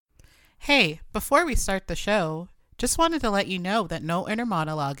Hey, before we start the show, just wanted to let you know that No Inner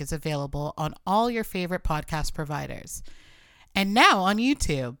Monologue is available on all your favorite podcast providers. And now on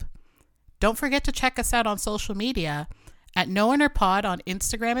YouTube. Don't forget to check us out on social media at No Inner Pod on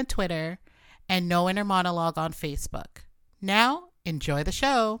Instagram and Twitter, and No Inner Monologue on Facebook. Now, enjoy the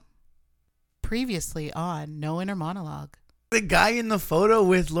show. Previously on No Inner Monologue. The guy in the photo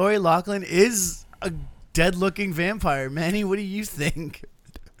with Lori Loughlin is a dead-looking vampire. Manny, what do you think?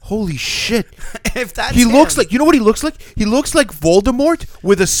 Holy shit. If that's He him. looks like, you know what he looks like? He looks like Voldemort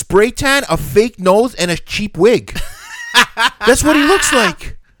with a spray tan, a fake nose, and a cheap wig. That's what he looks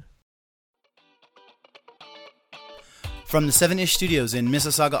like. From the 7-ish Studios in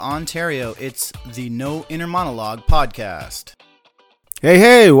Mississauga, Ontario, it's the No Inner Monologue podcast.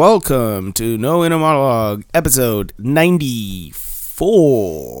 Hey, welcome to No Inner Monologue, episode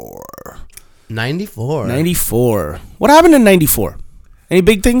 94. 94. What happened in 94? Any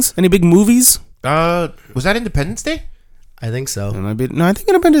big things? Any big movies? Was that Independence Day? I think so. No, I think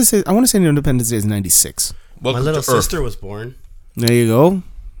Independence Day, I want to say Independence Day is 96. My little sister was born. There you go.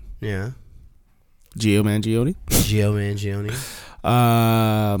 Yeah. Gio Mangione. Gio Mangione.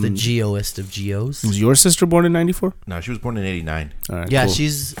 The Geoist of Geos. Was your sister born in 94? No, she was born in 89. All right, Yeah, cool.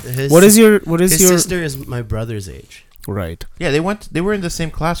 she's his. What is your sister is my brother's age. Right. Yeah, they were in the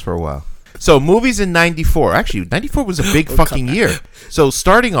same class for a while. So, movies in 94. Actually, 94 was a big fucking year. So,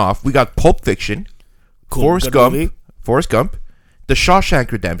 starting off, we got Pulp Fiction, Cool, Forrest good Gump, movie. The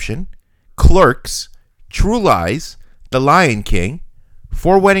Shawshank Redemption, Clerks, True Lies, The Lion King,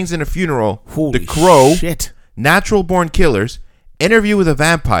 Four Weddings and a Funeral, Holy The Crow, shit. Natural Born Killers, Interview with a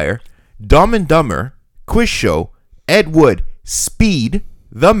Vampire, Dumb and Dumber, Quiz Show, Ed Wood, Speed,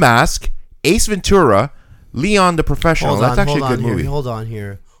 The Mask, Ace Ventura, Leon the Professional. That's actually a good movie. Hold on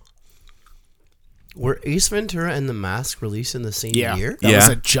here. Were Ace Ventura and The Mask released in the same year? That Yeah. was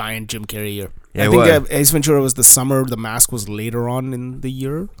a giant Jim Carrey year. Yeah, I it think was. Ace Ventura was the summer. The Mask was later on in the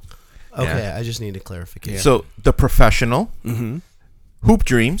year. Okay, Yeah. I just need a clarification. So, The Professional, Mm-hmm. Hoop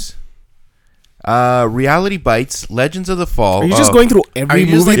Dreams, Reality Bites, Legends of the Fall. Are you just going through every you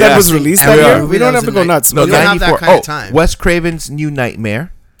just, movie like, that was listing released every that year? movie We don't that have was to in go nuts. No, We don't have that 94. kind of time. Wes Craven's New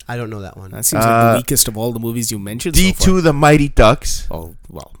Nightmare. I don't know that one. That seems like the weakest of all the movies you mentioned so far. D2 The Mighty Ducks. Oh,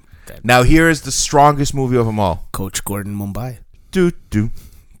 well. Then Now here is the strongest movie of them all. Coach Gordon Mumbai. Do do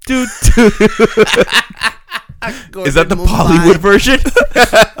do do. Is that the Bollywood version?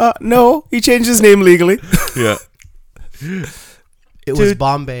 No, he changed his name legally. Yeah. It was Dude.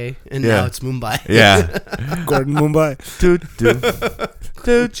 Bombay, and Yeah. now it's Mumbai. Yeah. Gordon Mumbai. Do do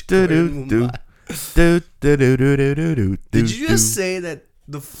do do do do. Do, do, do, do, do, do, do, Did you do. just say that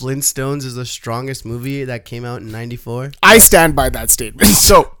The Flintstones is the strongest movie that came out in 94? I stand by that statement.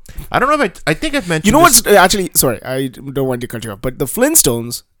 So, I don't know if I think I've mentioned. you know this. what's actually, sorry, I don't want to cut you off, but the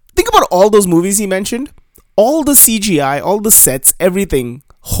Flintstones, think about all those movies he mentioned. All the CGI, all the sets, everything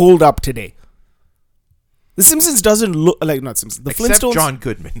hold up today. The Simpsons doesn't look like, not Simpsons, the Except Flintstones. John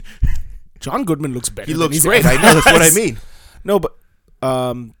Goodman. John Goodman looks better. He than looks he's great. ever I know. That's what I has. mean. No, but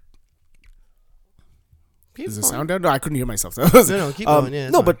Keep is the going. sound down? No, I couldn't hear myself. No, keep going. Yeah,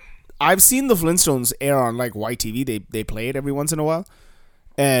 it's no, fine. but I've seen the Flintstones air on like YTV. They play it every once in a while,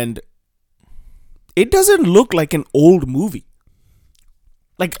 and it doesn't look like an old movie.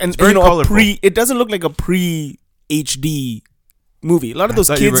 Like very colorful. It doesn't look like a pre HD movie. A lot of those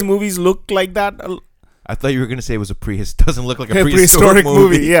thought you kids were- movies look like that. I thought you were going to say it was doesn't look like a Prehistoric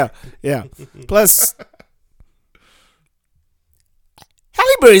movie. Yeah. Plus,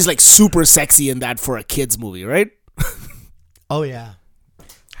 Halle Berry is like super sexy in that for a kids movie, right? Oh, yeah.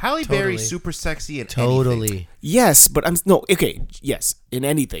 Halle Totally. Berry's super sexy and Totally. Yes, but yes, in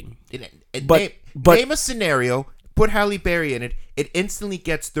anything. But But- name a scenario. Put Halle Berry in it. It instantly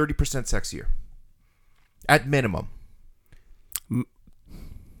gets 30% sexier, at minimum.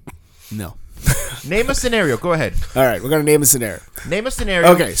 No. Name a scenario. Go ahead. All right, we're gonna name a scenario. Name a scenario.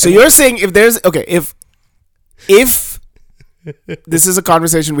 Okay, so you're saying if this is a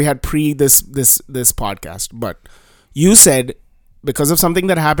conversation we had pre this podcast, but you said because of something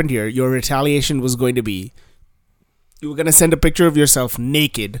that happened here, your retaliation was going to be you were gonna send a picture of yourself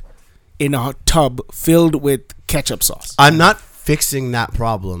naked in a tub filled with ketchup sauce. I'm not fixing that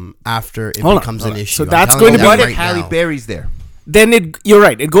problem after it becomes an issue. So I'm that's telling going to you What that if right Halle now. Berry's there? Then you're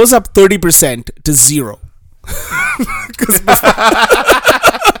right. It goes up 30% to 0.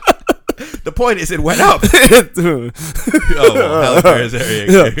 The point is, it went up. Oh, Halle Berry's there.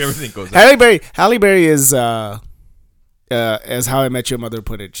 Yeah. Everything goes up. Halle Berry is as How I Met Your Mother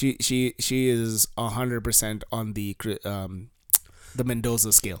put it. She is 100% on the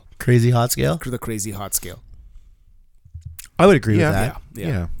Mendoza scale, Crazy hot scale? the crazy hot scale. I would agree Yeah. with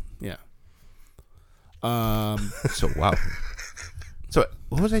that. Yeah. So wow. So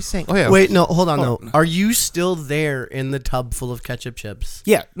what was I saying? Oh yeah. Wait, no, hold on. Oh, No, are you still there in the tub full of ketchup chips?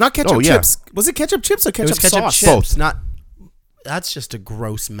 Yeah, not ketchup Oh, yeah. chips. Was it ketchup chips or It ketchup was ketchup sauce? chips, Both. not. That's just a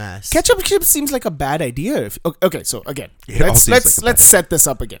gross mess. Ketchup chips seems like a bad idea. Okay, so again, It all seems like a bad let's set this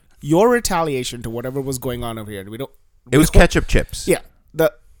up again. Your retaliation to whatever was going on over here. It was ketchup chips. Yeah.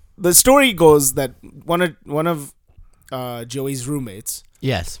 The story goes that one of Joey's roommates,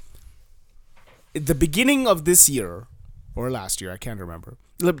 Yes. at the beginning of this year or last year, I can't remember.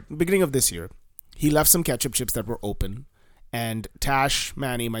 The beginning of this year, he left some ketchup chips that were open, and Tash,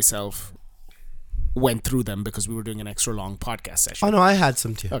 Manny, myself went through them because we were doing an extra long podcast session. Oh no, I had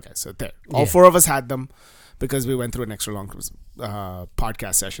some too. Okay, so there. All four of us had them because we went through an extra long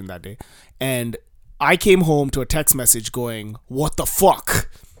podcast session that day. And I came home to a text message going, "What the fuck?"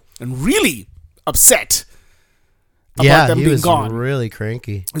 and really upset about them he being was gone. really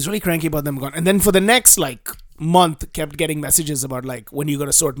cranky. I was really cranky about them gone. And then for the next month, kept getting messages about when are you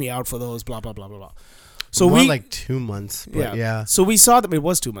gonna sort me out for those, blah blah blah blah blah. So More we like 2 months. But yeah. So we saw them. It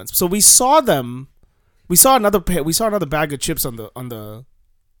was 2 months. So we saw them. We saw another bag of chips on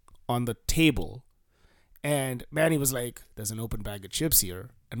the table, and Manny was like, "There's an open bag of chips here,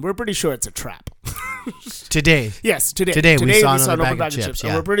 and we're pretty sure it's a trap." Today. Yes, today we saw an another open bag of chips, and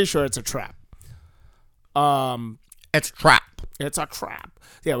yeah. we're pretty sure it's a trap. It's a trap. It's a trap.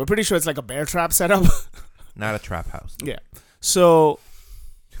 Yeah, we're pretty sure it's like a bear trap setup. Not a trap house. Yeah. So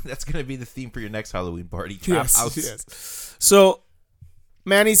That's gonna be the theme for your next Halloween party. Trap house. Yes. So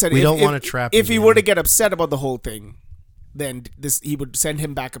Manny said, We don't want to trap If you, he were to Manny. get upset about the whole thing, then he would send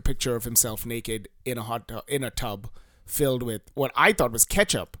him back a picture of himself naked in a tub filled with what I thought was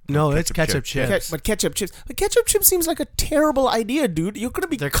ketchup. No, it's ketchup ketchup chips. chips. But ketchup chips. But ketchup chips seems like a terrible idea, dude. You're gonna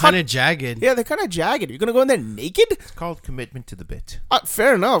be They're cut- kind of jagged. Yeah, they're kind of jagged. You're gonna go in there naked? It's called commitment to the bit.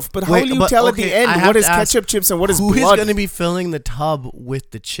 Fair enough. But how Wait, will you but, tell at the okay, I end have what to is ask, ketchup chips and what is Who is blood? going to be filling the tub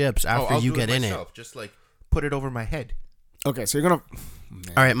with the chips after I'll you do get in it? myself. Just put it over my head. Okay, so you're gonna.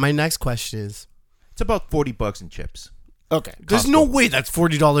 All right, my next question is: It's about $40 in chips. Okay. there's no way that's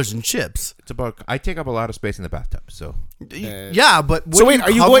 $40 in chips. It's about. I take up a lot of space in the bathtub, so. Yeah, but what So wait,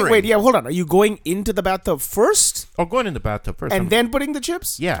 are you going? covering? Wait, yeah, hold on. Are you going into the bathtub first Oh, going in the bathtub first. and then putting the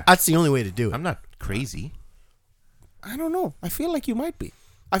chips? Yeah. That's the only way to do it. I'm not crazy. I don't know. I feel like you might be.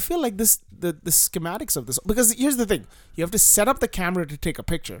 I feel like the schematics of this, because here's the thing: you have to set up the camera to take a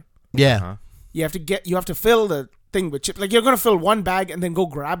picture. Yeah. Uh-huh. You have to fill the thing with chips. Like you're gonna fill one bag and then go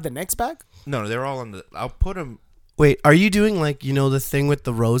grab the next bag. No, they're all on the. I'll put them. Wait, are you doing the thing with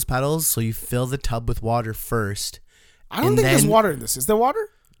the rose petals? So you fill the tub with water first. I don't And think there's then- water in this. Is there water?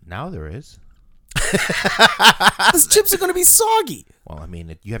 Now there is. These chips are gonna be soggy. Well, I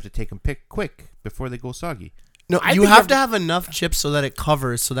mean, you have to take them quick before they go soggy. No, I you think have to have enough chips so that it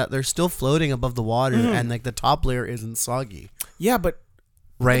covers, so that they're still floating above the water, Mm-hmm. and the top layer isn't soggy, Yeah, but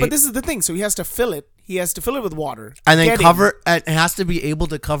right? But this is the thing. So he has to fill it. He has to fill it with water and then Get in. cover. And it has to be able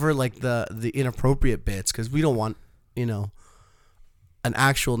to cover the inappropriate bits, because we don't want an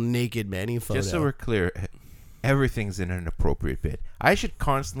actual naked Manny photo. Just so we're clear, everything's in an appropriate bit. I should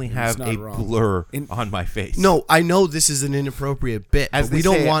constantly have not a wrong. blur on my face. No, I know this is an inappropriate bit, As but we they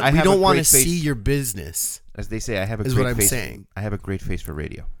don't say, want I we have don't a want to great face. see your business. As they say, I have a Is great what I'm face. saying. I have a great face for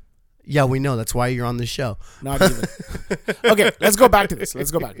radio. Yeah, we know. That's why you're on the show. Not even. Okay, let's go back to this.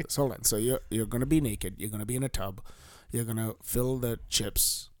 Hold on. So you're gonna be naked. You're gonna be in a tub. You're gonna fill the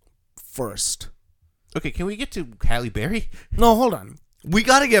chips first. Okay, can we get to Halle Berry? No, hold on. We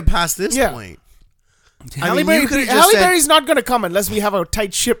got to get past this Yeah. point. Halle you could've just Halle said- Berry's not gonna come unless we have a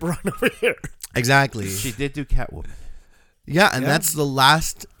tight ship run over here. Exactly. She did do Catwoman. Yeah, and Yeah. that's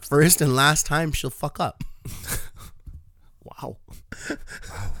the first and last time she'll fuck up. Wow.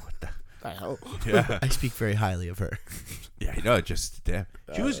 What the? I hope. Yeah, I speak very highly of her. yeah, I know. Just damn.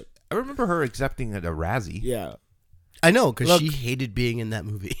 She was. I remember her accepting a Razzie. Yeah. I know, because Look- she hated being in that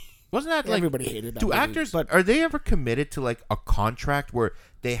movie. Wasn't that like? Everybody hated that. Do movie, actors? But Are they ever committed to like a contract where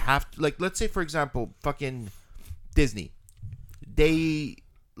they have to, like, let's say for example, fucking Disney.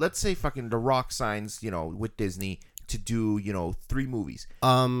 Let's say fucking The Rock signs, with Disney to do, 3 movies.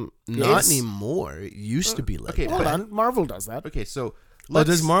 Not Yes. anymore. It used to be like okay, that. hold on, Marvel does that. Okay, so Oh,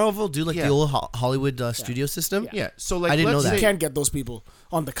 does Marvel do like Yeah. the old Hollywood studio system? Yeah, so like I didn't let's know that. say, You can't get those people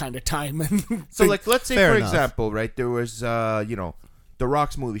on the kind of time. And So like let's say Fair for enough. example, right, there was The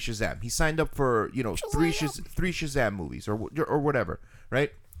Rock's movie Shazam. He signed up for, three Shazam movies or whatever,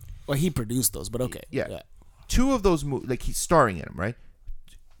 right? well, he produced those, but okay. Yeah. 2 of those movies, like he's starring in them, right?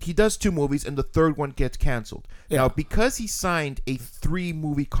 He does 2 movies and the third one gets canceled. Yeah. Now, because he signed a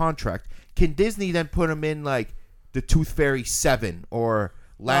 3-movie contract, can Disney then put him in like the Tooth Fairy 7 or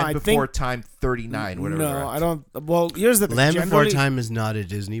Land I Before think- Time 39, whatever. No, they're I at. don't. Well, here's the thing. Land Before Generally- Time is not a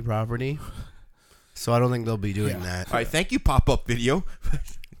Disney property, so I don't think they'll be doing Yeah. that. All right, thank you, pop-up video.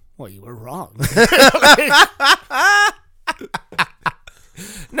 Well, you were wrong.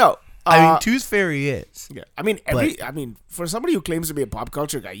 No. I mean, Tooth Fairy is. Yeah. I mean, for somebody who claims to be a pop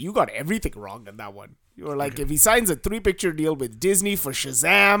culture guy, you got everything wrong in that one. You were like, if he signs a 3-picture deal with Disney for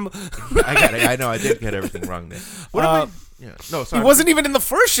Shazam, I got it. I know. I did get everything wrong there. What am I? Yeah. No, he sorry. wasn't even in the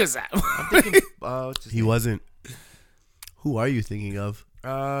first Shazam. I'm thinking. What's his He name? wasn't. Who are you thinking of?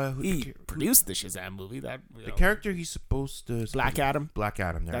 He produced the Shazam movie. That The character he's supposed to. Black Adam. Black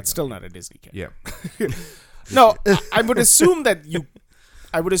Adam. There That's you still not a Disney character. go. Yeah. No, I would assume that you.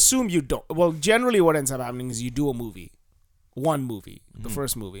 I would assume you don't. Well, generally, what ends up happening is you do a movie, one movie, the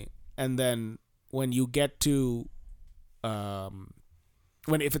first movie, and then when you get to,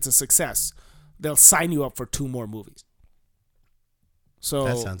 if it's a success, they'll sign you up for 2 more movies. So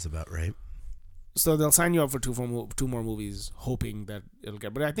That sounds about right. So they'll sign you up for 2 more movies, hoping that it'll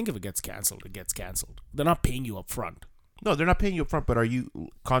get. But I think if it gets canceled, it gets canceled. They're not paying you up front. No, they're not paying you up front, but are you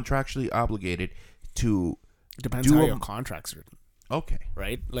contractually obligated to? It depends Do how a- your contract's written, Okay.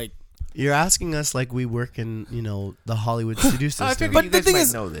 right? Like. You're asking us like we work in, the Hollywood studio system. figured But you the guys thing might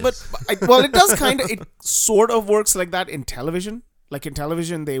is, know this. well, it does it sort of works like that in television. Like in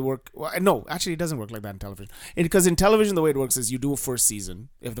television, they work. Well, no, actually, it doesn't work like that in television. Because in television, the way it works is you do a first season.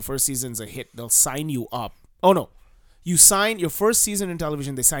 If the first season's a hit, they'll sign you up. Oh no, you sign your first season in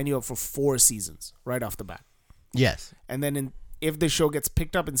television. They sign you up for 4 seasons right off the bat. Yes. And then if the show gets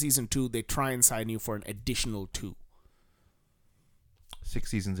picked up in season 2, they try and sign you for an additional 2. 6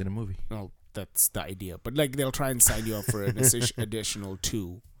 seasons in a movie. Well, that's the idea. But like they'll try and sign you up for an additional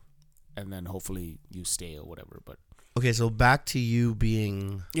 2, and then hopefully you stay or whatever. But Okay, so back to you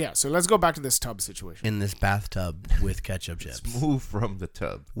being yeah, so let's go back to this tub situation. in this bathtub with ketchup chips. Move from the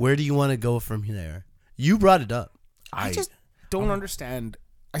tub. Where do you want to go from there? You brought it up. I just don't understand.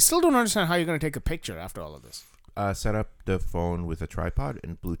 I still don't understand how you're going to take a picture after all of this. Set up the phone with a tripod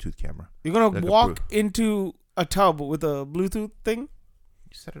and Bluetooth camera. You're going Like to a walk into a tub with a Bluetooth thing?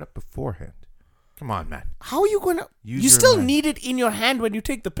 You set it up beforehand. Come on, man. How are you going to... Use You your still mind. need it in your hand when you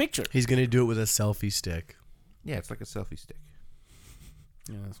take the picture. He's going to do it with a selfie stick. Yeah, it's like a selfie stick.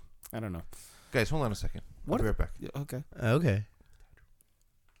 Yeah, I don't know. Guys, hold on a second. I'll be right back. Yeah, okay. Okay.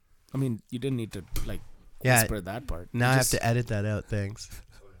 I mean, you didn't need to, Yeah. whisper that part. Now You I have just- to edit that out. Thanks.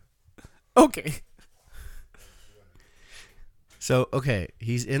 Okay. So, okay,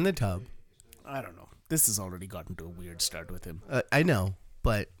 he's in the tub. I don't know. This has already gotten to a weird start with him. I know,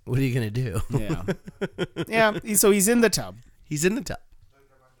 but what are you going to do? Yeah. Yeah, so he's in the tub. He's in the tub.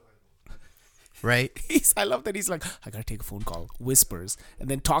 Right? I love that he's like, I gotta take a phone call, whispers, and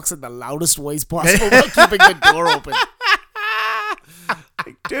then talks in the loudest voice possible while keeping the door open.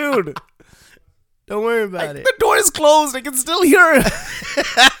 Like, dude, Don't worry about it. the door is closed. I can still hear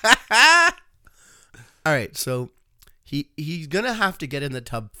it. All right, so he's going to have to get in the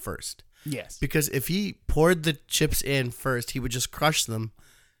tub first. Yes. Because if he poured the chips in first, he would just crush them,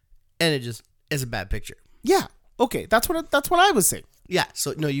 and it just is a bad picture. Yeah. Okay. That's what I was saying. Yeah,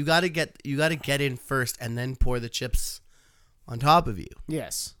 so no, you gotta get in first and then pour the chips on top of you.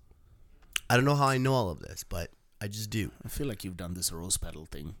 Yes. I don't know how I know all of this, but I just do. I feel like you've done this rose petal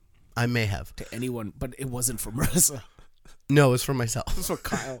thing I may have. to anyone, but it wasn't for Marissa. No, it's for myself. It's for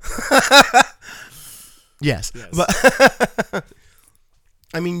Kyle. Yes. Yes. But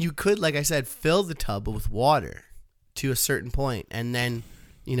I mean, you could, like I said, fill the tub with water to a certain point and then,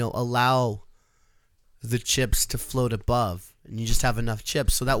 allow the chips to float above, and you just have enough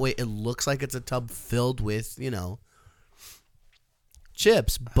chips so that way it looks like it's a tub filled with,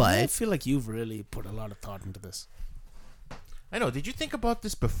 chips. I But feel like you've really put a lot of thought into this. I know. Did you think about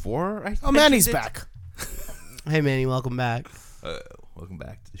this before? Oh, Manny's mentioned back. hey, Manny, welcome back. Welcome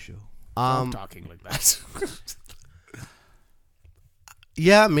back to the show. I'm talking like that.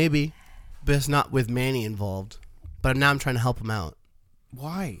 Yeah, maybe, but it's not with Manny involved. But now I'm trying to help him out.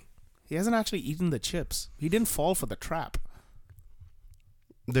 Why? He hasn't actually eaten the chips. He didn't fall for the trap.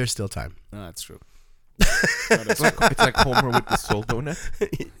 There's still time. No, that's true. It's like Homer with the soul donut.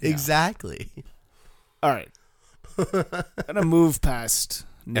 Exactly. All right. I'm gonna move past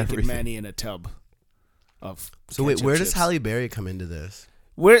naked Everything. Manny in a tub of. So wait, ketchup where does chips. Halle Berry come into this?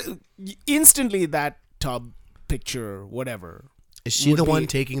 Where instantly that tub picture, whatever. Is she would the be- one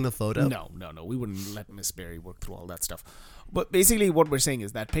taking the photo? No. We wouldn't let Miss Berry work through all that stuff. But basically, what we're saying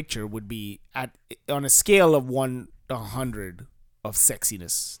is that picture would be on a scale of 1 to 100 of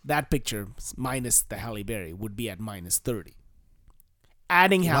sexiness. That picture minus the Halle Berry would be at minus 30.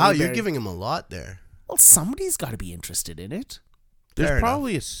 Adding Halle Wow, Berry. you're giving him a lot there. Well, somebody's got to be interested in it. There's Fair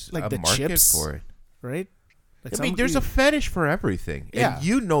probably Like a the market chips? for it. Right? Like I mean, there's a fetish for everything, Yeah. and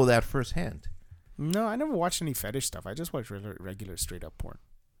you know that firsthand. No, I never watched any fetish stuff. I just watched regular straight up porn.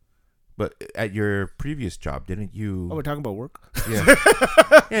 But at your previous job, didn't you? Oh, we're talking about work? Yeah.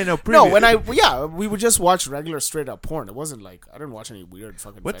 Yeah, no. No, we would just watch regular straight up porn. It wasn't like, I didn't watch any weird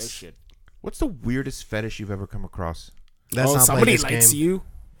fucking What's- fetish shit. What's the weirdest fetish you've ever come across? Let's not somebody play likes this game. you.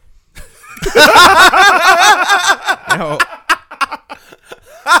 No.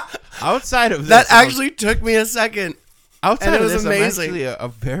 Outside of this, That actually took me a second. outside and it of was this, amazing. I'm actually a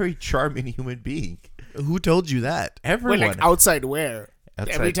very charming human being. Who told you that? Everyone. Wait, like outside where?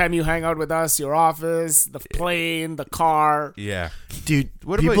 Outside. Every time you hang out with us, your office, the plane, the car. Yeah, Dude,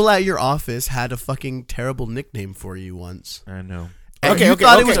 What people about- at your office had a fucking terrible nickname for you once. I know. And Okay, you okay,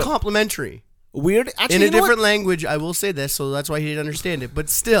 thought it okay. was complimentary. Weird. Actually, In a you know what? different language, I will say this, so that's why he didn't understand it. But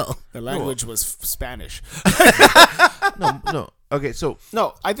still. The language was Spanish. No. Okay, so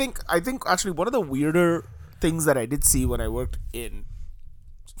No, I think actually one of the weirder things that I did see when I worked in,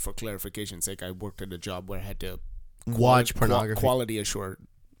 for clarification's sake, I worked at a job where I had to Watch pornography. quality assure,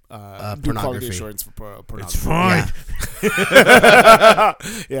 do quality pornography. assurance for pornography. it's fine.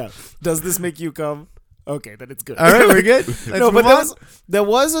 Yeah. Does this make you come? Okay, then it's good. All right, we're good. Let's No, move but on. there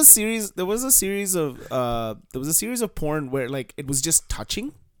was a series of porn where like it was just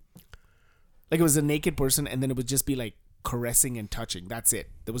touching. Like it was a naked person and then it would just be like caressing and touching. That's it.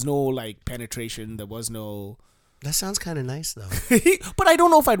 There was no like penetration. There was no. That sounds kind of nice, though. But I don't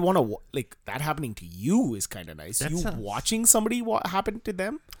know if I'd want to like that happening to you is kind of nice. That You sounds- watching somebody happen to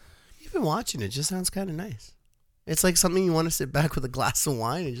them? You've been watching it. Just sounds kind of nice. It's like something you want to sit back with a glass of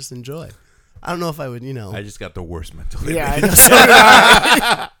wine and just enjoy. I don't know if I would, I just got the worst mental image. Yeah, I know. So did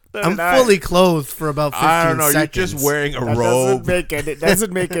I. So I'm did I. fully clothed for about 15 I don't know. seconds. You're just wearing a That robe.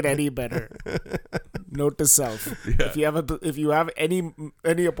 doesn't make it any better. Note to self: if you have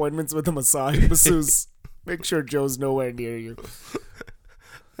any appointments with a masseuse, make sure Joe's nowhere near you.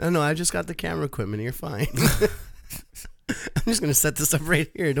 I don't know. I just got the camera equipment. You're fine. I'm just going to set this up right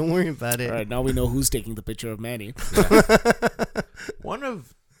here. Don't worry about it. All right, now we know who's taking the picture of Manny.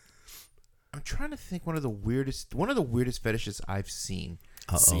 I'm trying to think. One of the weirdest fetishes I've seen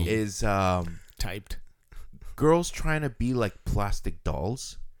Uh-oh. is Typed. girls trying to be like plastic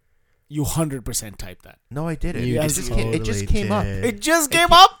dolls. You 100% typed that. No, I didn't. You it Yes, just you came, it just totally came up. did. It just came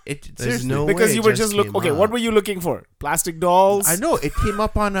up There's Seriously. no because way you it were just came Okay, up. what were you looking for? Plastic dolls? I know it came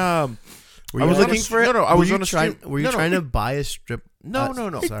up on. Were I you was on looking a, for it? No, I Were was you on a trying, stream. Were you no, trying no, to buy a strip? No.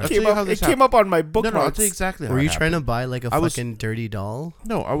 Sorry. I'll tell you how this It came up on my No, bookmarks. I'll tell you exactly how Were it you trying to happened. buy like a I was- fucking dirty doll?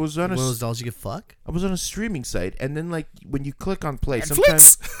 No, I was on One a. of those dolls you could fuck? I was on a streaming site, and then like when you click on play, Netflix?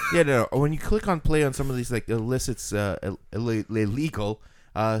 sometimes when you click on play on some of these like illicit, illegal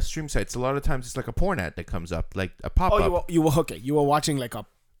stream sites, a lot of times it's like a porn ad that comes up, like a pop up. Oh, you were okay. You were watching like a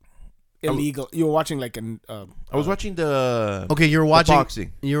illegal. You were watching like an. I was watching the Okay, you're the watching.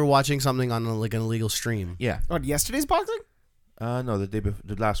 boxing. You were watching something on like an illegal stream. Yeah, What, yesterday's boxing? no,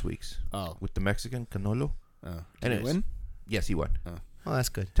 the last week's Oh. with the Mexican Canolo. Did he Anyways. win? Yes, he won. Oh, that's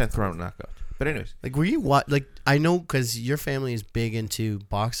good. 10th round knockout. But anyways, Like, were you like? I know because your family is big into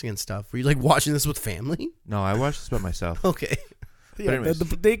boxing and stuff. Were you like watching this with family? no, I watched this by myself. Okay. Yeah, anyways.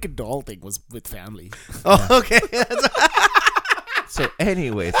 the naked doll thing was with family. Oh, okay. So,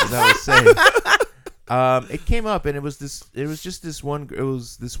 anyways, as I was saying, it came up and it was just this one. It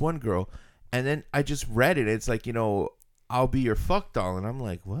was this one girl, and then I just read it. It's like, I'll be your fuck doll, and I'm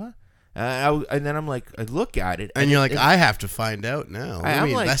like, what? And then I'm like, I look at it, And you're like, I have to find out now. Let I'm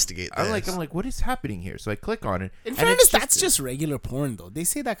me like, investigate this. I'm like, what is happening here? So I click on it. In and fairness, it's that's just regular porn, though. They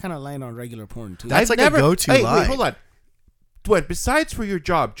say that kind of line on regular porn too. That's I've like a go-to Hey, line. wait, hold on. Dwen, besides for your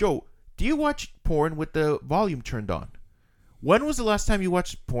job, Joe, do you watch porn with the volume turned on? When was the last time you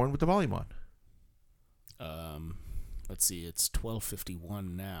watched porn with the volume on? Let's see. It's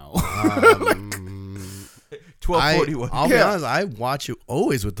 12:51 now. 12:41. I'll be honest. I watch you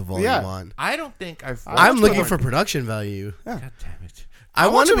always with the volume Yeah. on. I don't think I've. I'm watched looking porn. for production value. God damn it. I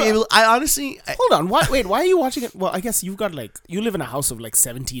want to watch be it- able. I honestly. Hold on. Wait. Why are you watching it? Well, I guess you've got like you live in a house of like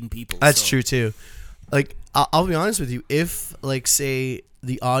 17 people. That's so- true too. Like I'll be honest with you. If like say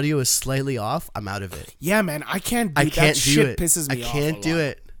the audio is slightly off, I'm out of it. Yeah, man. I can't. Do I can't that do shit it. Pisses me I off. can't a do lot.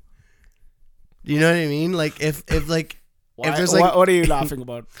 it. You know what I mean? Like if like Why, if there's like what are you laughing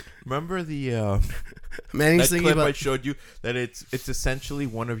about? Remember the Manny's that thinking clip I about. showed you that it's essentially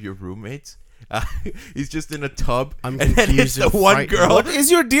one of your roommates. He's just in a tub, I'm and then it's confused the and one frightened. girl. What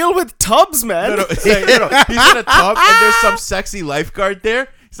is your deal with tubs, man? No, he's in a tub, and there's some sexy lifeguard there.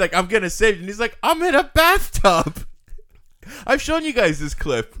 He's like, I'm gonna save you. And he's like, I'm in a bathtub. I've shown you guys this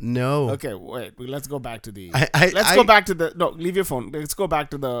clip. No. Okay, wait. Let's go back to the. Let's go back to the. No, leave your phone. Let's go back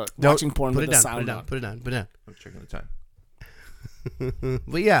to the watching porn Put with it the down. sound Put it down. I'm checking the time.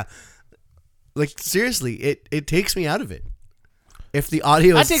 But yeah, like seriously, it takes me out of it. If the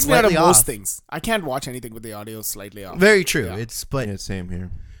audio That is takes me out of slightly most off. things. I can't watch anything with the audio slightly off. Very true. Yeah. But Same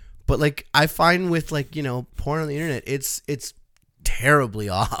here. like I find with like porn on the internet, it's terribly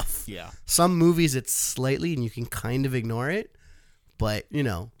off. Yeah. Some movies it's slightly and you can kind of ignore it, but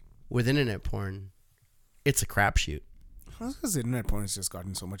with internet porn, it's a crapshoot. That's because internet porn has just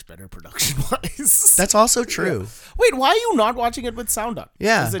gotten so much better production-wise. That's also true. Wait, why are you not watching it with sound up?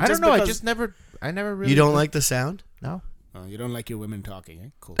 Yeah. Is it I don't just know. because- I never really. You don't like the sound? No. Oh, you don't like your women talking, eh?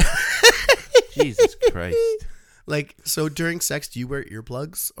 Cool. Jesus Christ. Like, so during sex, do you wear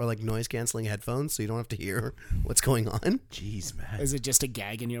earplugs or like noise canceling headphones so you don't have to hear what's going on? Jeez, man. Is it just a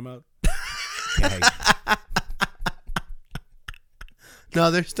gag in your mouth? Gag.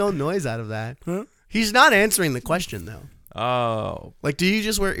 No, there's still noise out of that. Huh? He's not answering the question though. Oh. Like, do you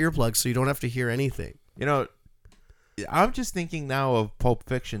just wear earplugs so you don't have to hear anything? I'm just thinking now of Pulp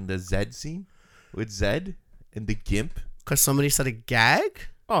Fiction, the Zed scene with Zed and the Gimp. Because somebody said a gag?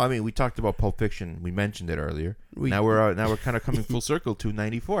 Oh, I mean, we talked about Pulp Fiction. We mentioned it earlier. Now we're kind of coming full circle to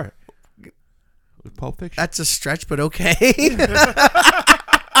 94 with Pulp Fiction. That's a stretch, but okay.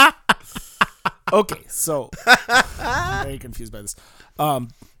 Okay, so I'm very confused by this.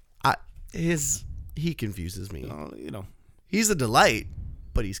 He confuses me. You know, He's a delight,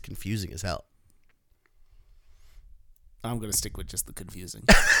 but he's confusing as hell. I'm gonna stick with just the confusing.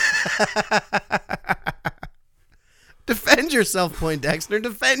 Defend yourself, Poindexter.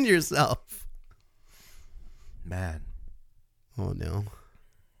 Defend yourself. Man. Oh no.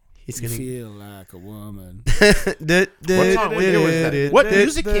 He's You gonna feel like a woman. What song? What year was that? What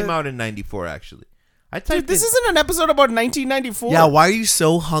music came out in 94, actually? I typed Dude, this isn't an episode about 1994. Yeah, why are you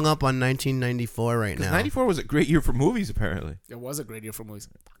so hung up on 1994 right now? 94 was a great year for movies, apparently. It was a great year for movies.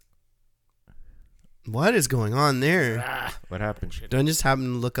 What is going on there? Ah, What happened? Don't just happen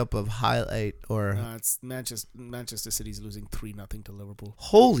to look up a highlight or it's Manchester City's losing 3-0 to Liverpool.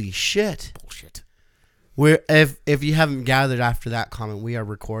 holy shit. Bullshit. We're if you haven't gathered after that comment, we are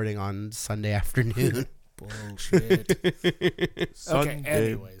recording on Sunday afternoon. Bullshit. Sunday,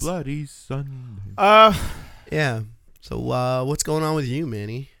 anyways. bloody Sunday. Yeah. So what's going on with you,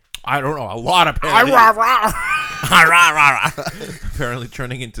 Manny? I don't know. A lot, apparently. Apparently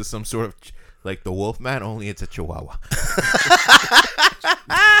turning into some sort of like the Wolfman, only it's a Chihuahua.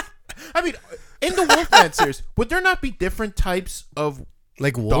 I mean, in the Wolfman series, would there not be different types of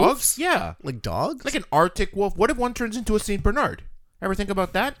Like wolves? dogs? Yeah. Like dogs? Like an Arctic wolf. What if one turns into a Saint Bernard? Ever think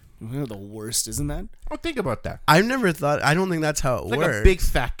about that? The worst, isn't that? Oh, think about that. I've never thought. I don't think that's how it Like works. a big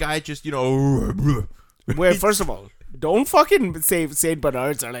fat guy, just Where, first of all, don't fucking say Saint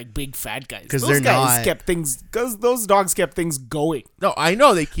Bernards are like big fat guys. 'Cause Those they're guys not. kept things. Because those dogs kept things going. No, I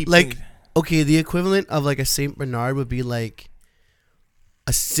know they keep like things- okay, the equivalent of like a Saint Bernard would be like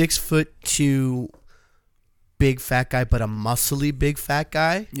a 6'2" big fat guy, but a muscly big fat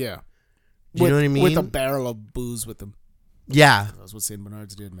guy. Yeah. Do you know what I mean? With a barrel of booze with them. Yeah. That's what Saint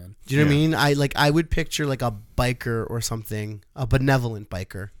Bernards did, man. Do you know what I mean? I would picture like a biker or something, a benevolent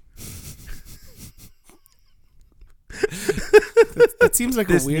biker. That seems like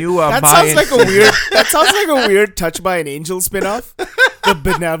This a weird. new, that Mayan sounds like a weird. That sounds like a weird Touched by an Angel spinoff. The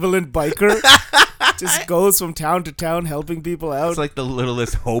benevolent biker just goes from town to town helping people out. It's like the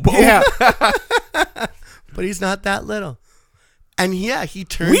littlest hobo. Yeah. But he's not that little. And yeah, he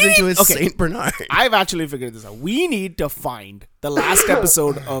turns into a Saint Bernard. I've actually figured this out. We need to find the last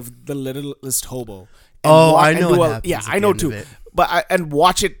episode of The Littlest Hobo. Oh, I know what happens Yeah, at I the know end too. of it. But and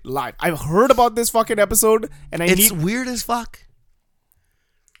watch it live. I've heard about this fucking episode, and It's weird as fuck.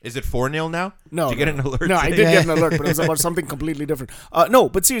 Is it 4-0 now? No, Did you get an alert? No, I today? did get an alert, but it was about something completely different. No,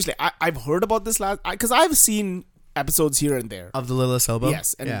 but seriously, I've heard about this because I've seen episodes here and there. Of the Littlest Hobo?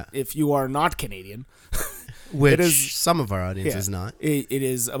 Yes, and if you are not Canadian, Which it is- some of our audience is not. It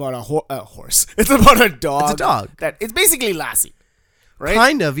is about a horse. It's about a dog. It's a dog. It's basically Lassie, right?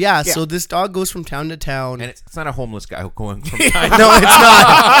 Kind of, yeah. Yeah. So this dog goes from town to town. And it's not a homeless guy going from No, it's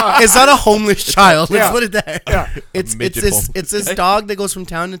not. It's not a homeless child. Let's Yeah. put it there. Yeah. It's midget this homeless it's this guy. dog that goes from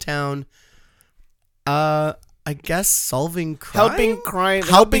town to town. I guess solving crime,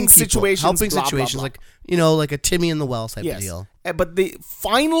 helping people, situations, helping blah, blah, situations, blah. like a Timmy in the Well type of Yes. deal. But the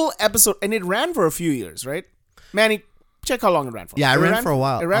final episode, and it ran for a few years, right? Manny, check how long it ran for. Yeah, it ran for a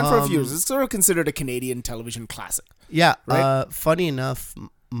while. It ran for a few years. It's sort of considered a Canadian television classic. Yeah. Right? Funny enough,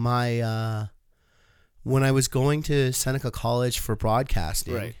 my when I was going to Seneca College for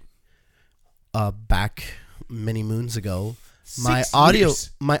broadcasting, Right. back many moons ago. 6 My years.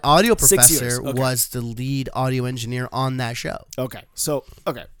 audio 6 professor years, okay. was the lead audio engineer on that show. Okay. So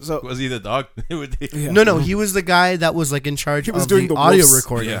Was he the dog? yeah. No, he was the guy that was like in charge was of doing the the audio wolves.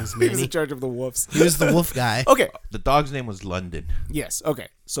 recordings. he was Manny. in charge of the wolves. He was the wolf guy. Okay. The dog's name was London. Yes. Okay.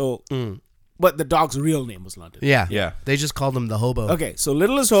 So, but the dog's real name was London. Yeah, Yeah. They just called him the hobo. Okay. So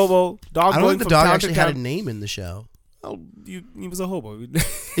littlest hobo dog I don't going think the from dog town actually to had a town. name in the show. Oh, he was a hobo.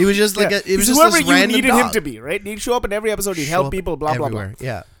 He was just like Yeah. it was He's just whoever this you random needed dog. him to be, right? He'd show up in every episode. He'd Show help up people. Blah blah blah. everywhere.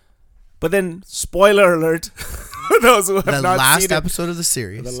 Yeah, But then, spoiler alert, for those who have the not last seen episode of the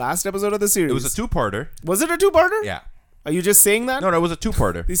series. it, the last episode of the series. It was a two-parter. Was it a two-parter? Yeah. Are you just saying that? No, it was a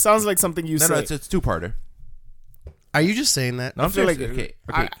two-parter. This sounds like something you No, say. it's two-parter. Are you just saying that? No, I'm I feel serious.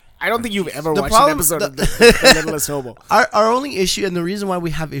 like Okay. I don't think you've ever The watched problem- an episode the- of the Littlest Hobo. Our only issue, and the reason why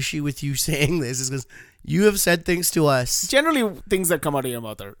we have issue with you saying this, is because you have said things to us. Generally, things that come out of your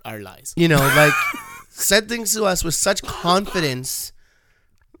mouth are lies. You know, like said things to us with such confidence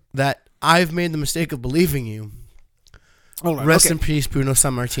that I've made the mistake of believing you. All right, Rest okay. in peace, Bruno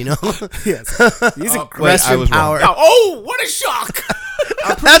Sammartino. Yes. He's a Wait, Rest I in was wrong. power. Oh, what a shock!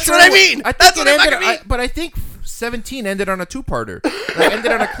 That's what I mean. I think That's it what I ended. fucking mean. But I think 17 ended on a two-parter. Like,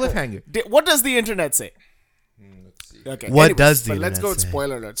 ended on a cliffhanger. What does the internet say? Okay. What does the but let's internet go with say?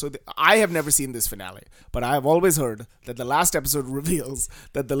 spoiler alert. So I have never seen this finale, but I have always heard that the last episode reveals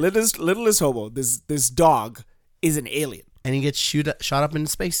that the littlest hobo, this dog, is an alien. And he gets shot up into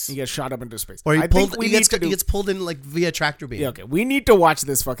space. He gets shot up into space. Or he I think we he need to do. gets pulled in like via tractor beam. Yeah, okay. We need to watch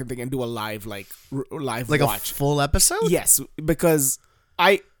this fucking thing and do a live live Like watch. a full episode? Yes, because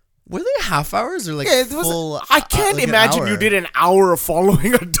Were they half hours or like yeah, it was, full? I can't like an imagine hour? you did an hour of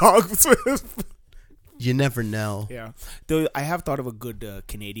following a dog. You never know. Yeah, though I have thought of a good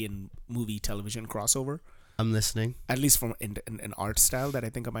Canadian movie television crossover, I'm listening. at least from an art style that I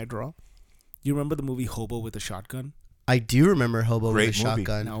think I might draw. You remember the movie Hobo with a Shotgun? I do remember Hobo Great with a movie.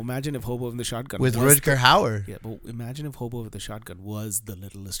 shotgun Now imagine if Hobo with the Shotgun with was Rutger Hauer. yeah, but imagine if Hobo with the Shotgun was the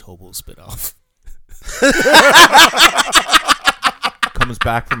Littlest Hobo spinoff. Comes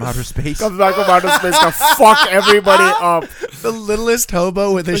back from outer space. Comes back from outer space to fuck everybody up. The littlest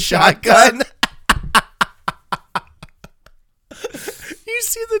hobo with a shotgun. You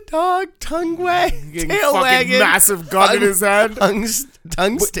see the dog tongue wag, Getting tail fucking wagging, massive gun in his hand.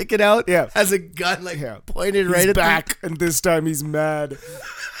 tongue sticking out. Yeah. Has a gun like Yeah. pointed He's right at back, and this time he's mad.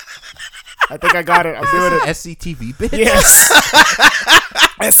 I think I got it. I'm doing it. SCTV bit. Yes.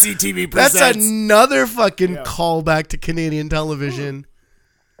 SCTV presents. That's another fucking Yeah. callback to Canadian television.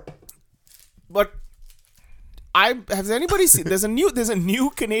 But has anybody seen? There's a new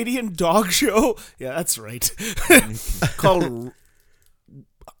Canadian dog show. Yeah, that's right. Called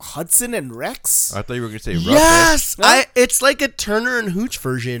Hudson and Rex. I thought you were going to say rough. Yes, Huh? it's like a Turner and Hooch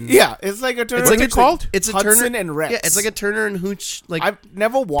version. Yeah, it's like a Turner. It's like and a Hooch thing. It's a Hudson Turner and Rex. Yeah, it's like a Turner and Hooch like I've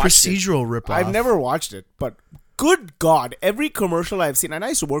never watched procedural it. ripoff. I've never watched it, but good God, every commercial I've seen, and I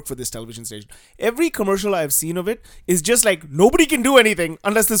used to work for this television station. Every commercial I've seen of it is just like nobody can do anything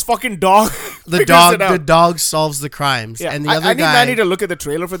unless this fucking dog. The dog solves the crimes, Yeah, and the I other need guy. Manny to look at the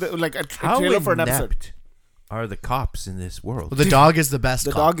trailer for the How trailer for an episode. inept are the cops in this world? The dog is the best.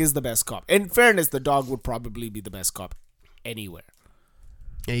 The cop. dog is the best cop. In fairness, the dog would probably be the best cop anywhere.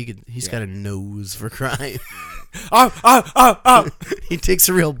 Yeah, he's got a nose for crime. Ah. He takes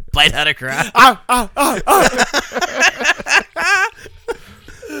a real bite out of crap.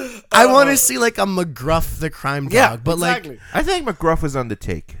 I want to see like a McGruff the crime dog, Yeah, but exactly. I think McGruff was on the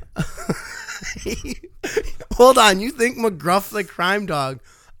take. like, hold on, you think McGruff the crime dog,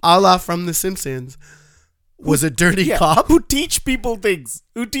 a la from The Simpsons, was a dirty cop? Who teach people things?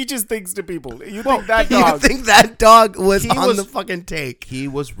 Who teaches things to people? You think that dog? You think that dog was He on was- the fucking take? He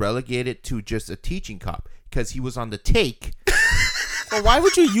was relegated to just a teaching cop because he was on the take. Well, why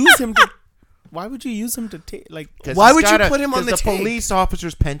would you use him to? Why would you use him to take? Like, 'Cause Why he's would you gotta- put him on 'cause the the take? police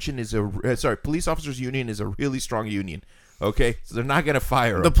officers' pension is police officers' union is a really strong union. Okay, so they're not gonna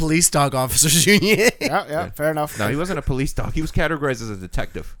fire him. The police dog officers union. yeah, fair enough. No, he wasn't a police dog. He was categorized as a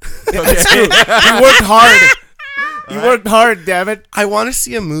detective. He worked hard. He worked hard. Damn it. I want to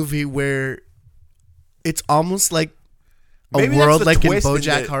see a movie where it's almost like a Maybe that's world the like in twist in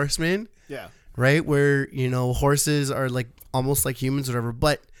BoJack the- Horseman, Yeah. right? Where, horses are like almost like humans or whatever.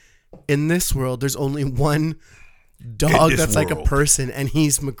 But in this world, there's only one dog this that's like a world. person, and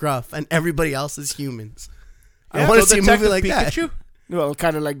he's McGruff, and everybody else is humans. I Yeah, want to so see a movie Detective like Pikachu? that. Well,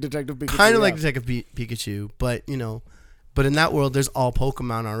 kind of like Detective Pikachu. Kind of yeah. like Detective Pikachu, but, But in that world, there's all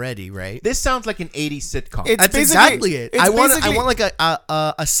Pokemon already, right? This sounds like an 80s sitcom. It's That's basically- exactly it. it's I want basically- like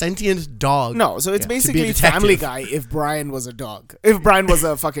a sentient dog. No, so it's to be a basically detective. Family Guy if Brian was a dog. If Brian was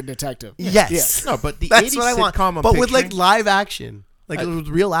a fucking detective. Yes. no, but the That's 80s what I want. sitcom I'm But with like picturing- live action, like with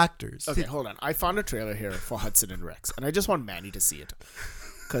real actors. Okay, hold on. I found a trailer here for Hudson and Rex, and I just want Manny to see it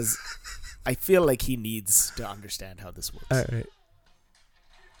because I feel like he needs to understand how this works. All right.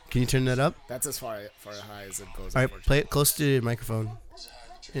 Can you turn that up? That's as far high as it goes. All right, play it close to the microphone.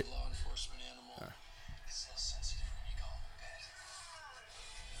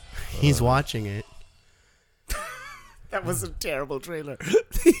 He's watching it. That was a terrible trailer.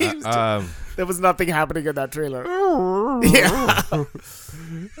 Um, There was nothing happening in that trailer. Yeah.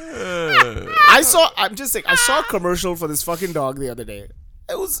 I'm just saying. I saw a commercial for this fucking dog the other day.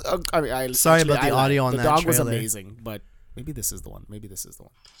 It was. Sorry about the audio on the that dog was trailer. amazing, but maybe this is the one.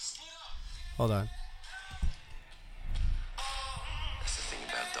 Hold on. That's the thing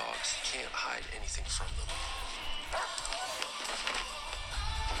about dogs. You can't hide anything from them.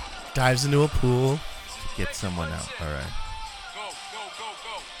 Dives into a pool. get someone out. All right.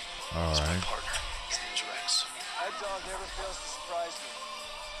 All He's my right. partner. His name's Rex. That dog never fails to surprise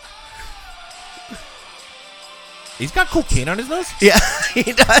me. He's got cocaine on his nose? Yeah,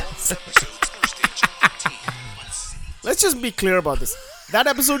 he does. Let's just be clear about this. That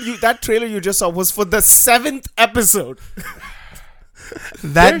that trailer you just saw was for the 7th episode.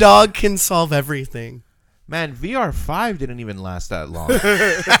 That dog can solve everything. Man, VR5 didn't even last that long.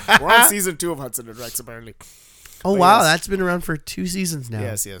 We're on season 2 of Hudson and Rex, apparently. Oh, But wow. yes. That's been around for 2 seasons now.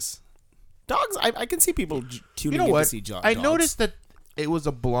 Yes. Dogs, I can see people tuning You know in to what? see dogs. I noticed that it was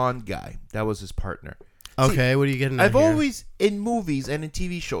a blonde guy. That was his partner. Okay, what are you getting at I've here? always, in movies and in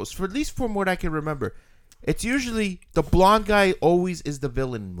TV shows, for at least from what I can remember, it's usually the blonde guy always is the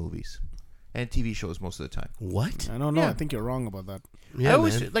villain in movies and TV shows most of the time. What? I don't know. Yeah. I think you're wrong about that. I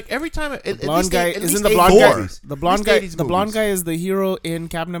always, like every time, The blonde guy isn't the blonde guy. The blonde guy. The blonde guy is the hero in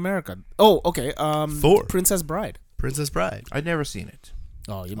Captain America. Oh, okay. Thor. Princess Bride. Princess Bride. I've never seen it.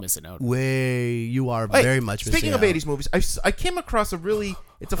 Oh, you're missing out. You are Hey, very much missing Speaking of out. 80s movies, I came across a really,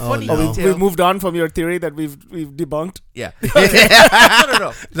 it's a funny no. detail. We've moved on from your theory that we've debunked. Yeah. no.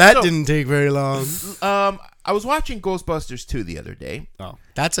 That So, didn't take very long. I was watching Ghostbusters 2 the other day. Oh,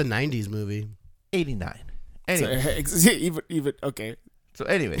 That's a 90s movie. 89. Anyway, even okay. so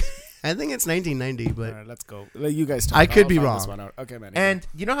anyway. I think it's 1990, All but right, let's go. Let you guys talk. I could I'll be find wrong. This one out. Okay, man. And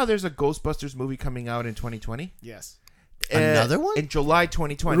you know how there's a Ghostbusters movie coming out in 2020? yes, Another one? In July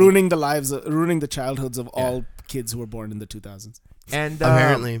 2020. ruining the childhoods of all kids who were born in the 2000s. And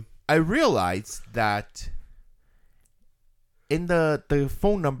apparently. I realized that in the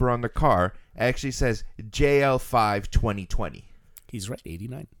phone number on the car, it actually says JL5 2020. He's right.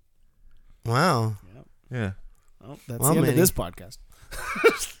 89. Wow. Yeah. Oh, that's Well, the end Manny. of this podcast.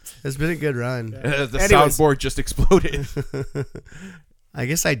 It's been a good run. The Anyways. soundboard just exploded. I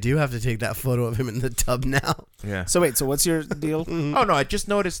guess I do have to take that photo of him in the tub now. Yeah. So wait. So what's your deal? Oh, no, I just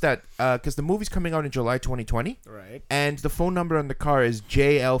noticed that because the movie's coming out in July 2020, Right. and the phone number on the car is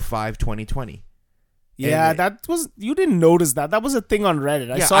JL5 2020. Yeah, And- that was. You didn't notice that. That was a thing on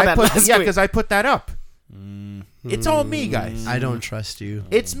Reddit. I saw that put, last yeah, week. because I put that up. It's all me, guys. I don't trust you.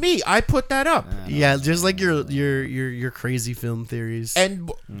 It's me. I put that up, Yeah, just like your crazy film theories.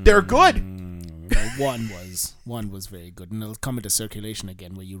 and they're good. One was very good, and it'll come into circulation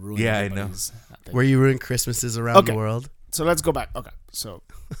again where you ruin. Yeah, I know. everybody's thing. Where you ruin Christmases around Okay. the world. So let's go back. Okay, so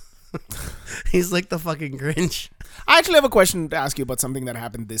He's like the fucking Grinch. I actually have a question to ask you about something that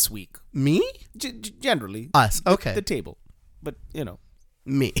happened this week. Me? Generally, Us. Okay. the table, but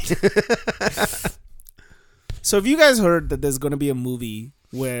Me. So have you guys heard that there's going to be a movie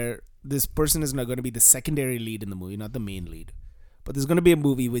where this person is not going to be the secondary lead in the movie, not the main lead, but there's going to be a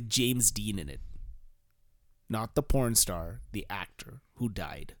movie with James Dean in it, not the porn star, the actor who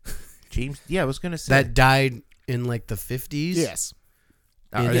died. James, yeah, I was gonna say That died in like the 50s? Yes.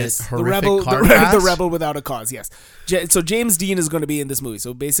 In Are this they- horrific car the crash? rebel without a cause. Yes. So James Dean is going to be in this movie.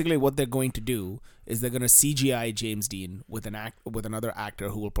 So basically, what they're going to do is they're going to CGI James Dean with another actor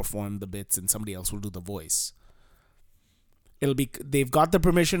who will perform the bits, and somebody else will do the voice. They've got the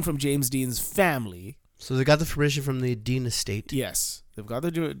permission from James Dean's family. So they got the permission from the Dean estate. Yes, they've got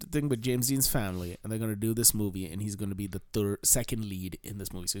the thing with James Dean's family, and they're going to do this movie, and he's going to be the second lead in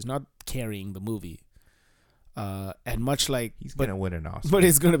this movie. So he's not carrying the movie. And much like he's gonna win an Oscar. but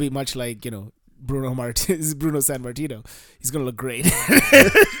it's going to be much like Bruno San Martino. He's going to look great.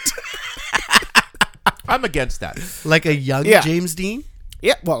 I'm against that. Like a young Yeah. James Dean?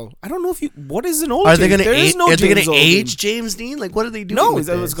 Yeah, well, I don't know if you. What is an old? Are they James? going to There is age? no Are they James going to Oldham. age James Dean? Like, what are they doing? No, with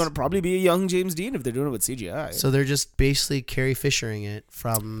it was this? going to probably be a young James Dean if they're doing it with CGI. So they're just basically Carrie Fishering it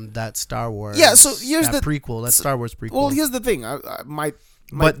from that Star Wars. Yeah, so here's that the- prequel. That Star Wars prequel. well, here's the thing. My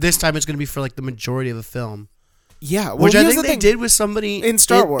but this time it's going to be for like the majority of the film, yeah, well, which I here's think the they thing. did with somebody in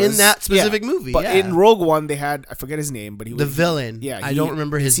Star Wars in that specific yeah. movie. But yeah. in Rogue One, they had I forget his name, but he was the villain. Yeah, I don't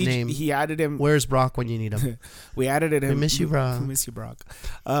remember his name. He added him. Where's Brock when you need him? We added it. We miss you, Brock. We miss you, Brock.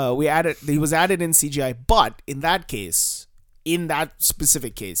 We added. He was added in CGI, but in that case, in that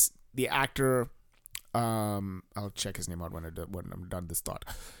specific case, the actor, I'll check his name out when I'm done this thought,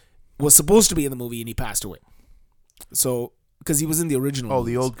 was supposed to be in the movie and he passed away. So because he was in the original. Oh,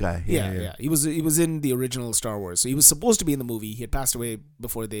 the movies. old guy. Yeah. He was in the original Star Wars. So he was supposed to be in the movie. He had passed away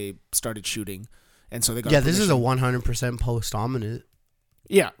before they started shooting, and so they got. Yeah, this is a permission. 100% post-ominous.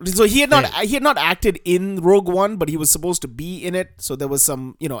 Yeah, so he had not acted in Rogue One, but he was supposed to be in it. So there was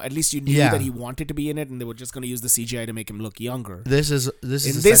some, at least you knew Yeah. that he wanted to be in it, and they were just going to use the CGI to make him look younger. This is In this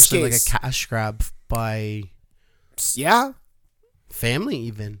essentially case- like a cash grab by Yeah, family,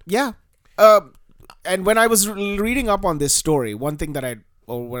 even. yeah. And when I was reading up on this story, one thing that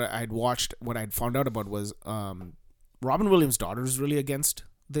what I'd found out about was Robin Williams' daughter is really against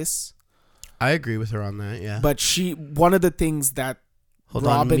this, I agree with her on that. Yeah, but one of the things that hold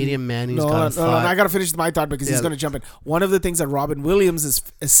Robin, on, medium Manny's no, got a thought. I gotta finish my thought because he's Yeah. gonna jump in. One of the things that Robin Williams'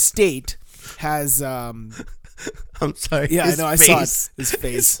 estate has, I'm sorry. yeah, his I know, I saw it. face. His His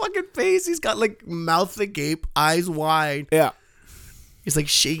face, fucking face. He's got like mouth agape, eyes wide. yeah. He's like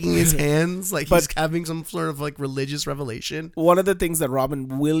shaking his hands, like But- he's having some sort of like religious revelation. One of the things that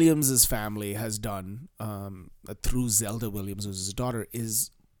Robin Williams' family has done through Zelda Williams, who's his daughter,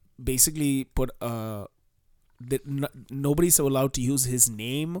 is basically put that nobody's allowed to use his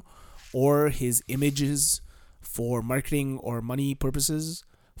name or his images for marketing or money purposes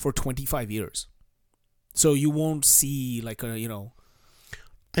for 25 years. So you won't see like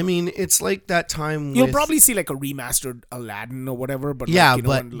I mean, it's like that time. you'll with, probably see like a remastered Aladdin or whatever. But yeah, like, but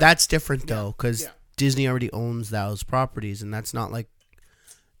when, like, that's different though, because Yeah. Disney already owns those properties, and that's not like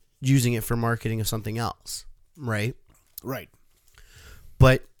using it for marketing of something else, right? right.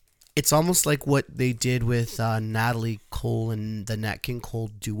 But it's almost like what they did with Natalie Cole and the Nat King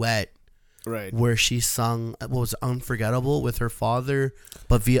Cole duet, Right. where she sung what was Unforgettable with her father,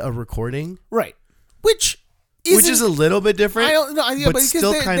 but via a recording, Right. Which is a little bit different. I don't know, yeah, but because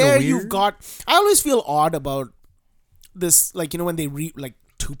still there, kind of there weird. you've got. I always feel odd about this, like when they like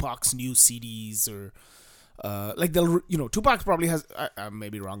Tupac's new CDs or like they'll Tupac probably has. I may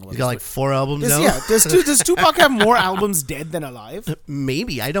be wrong about He's this. got like 4 albums but out. yeah, does Tupac have more albums dead than alive?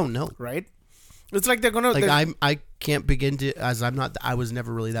 Maybe, I don't know. Right. It's like they're gonna Like I can't begin to, as I was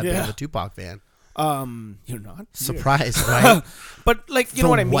never really that big Yeah. of a Tupac fan. You're not Surprised, right? but like you know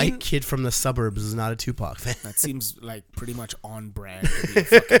what I mean. White kid from the suburbs is not a Tupac fan. That seems like pretty much on brand to be a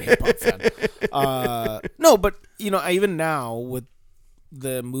fucking hip hop fan. No, but even now with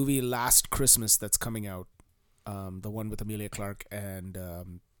the movie Last Christmas that's coming out, the one with Amelia Clarke and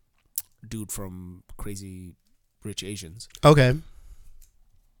dude from Crazy Rich Asians, Okay.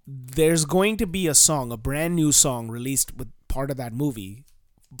 there's going to be a brand new song released with part of that movie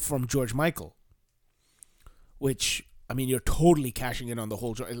from George Michael, which, I mean, you're totally cashing in on the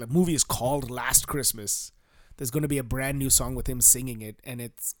whole. The movie is called Last Christmas. There's going to be a brand new song with him singing it, and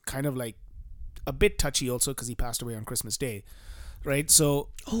it's kind of like a bit touchy also because he passed away on Christmas Day, right? So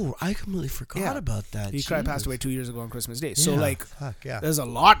Oh, I completely forgot about that. he passed away 2 years ago on Christmas Day. So Yeah, like, fuck yeah. there's a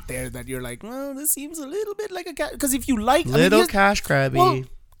lot there that you're like, well, this seems a little bit like a cat. Because if you like, Little cash grabby. well,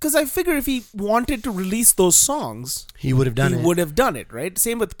 because I figure if he wanted to release those songs, he would have done he it. would have done it, right?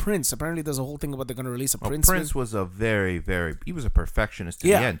 Same with Prince. Apparently, there's a whole thing about they're going to release a Prince. Prince was a very, very. He was a perfectionist to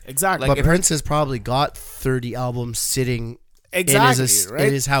the Yeah, end. exactly. Like But Prince has probably got 30 albums sitting Exactly, in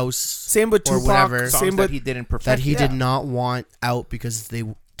right? his house. Same with or Tupac. whatever. songs Same that with he didn't perfect. that he did yeah. not want out because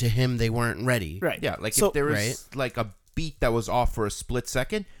to him they weren't ready. right. Yeah, like So- if there was Right. like a beat that was off for a split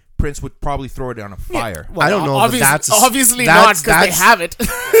second, Prince would probably throw it on a fire. Well, I don't know if obviously that's- not because they have it.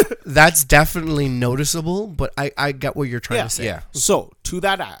 That's definitely noticeable, but I get what you're trying Yeah. to say. Yeah. So to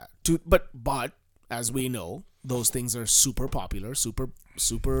that, but as we know, those things are super popular, super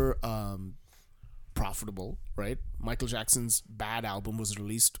profitable, right? Michael Jackson's Bad album was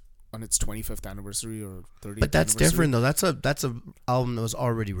released on its 25th anniversary or 30th. But that's anniversary. different though. That's a album that was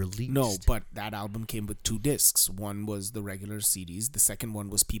already released. No, but that album came with 2 discs. One was the regular CDs. The second one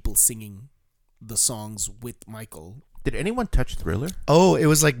was people singing the songs with Michael. Did anyone touch Thriller? Oh, it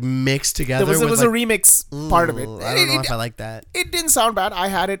was like mixed together. There was with a like, remix part of it. I don't know if I like that. It didn't sound bad. I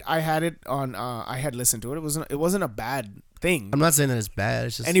had it on. I had listened to it. It wasn't a bad thing. I'm not saying that it's bad.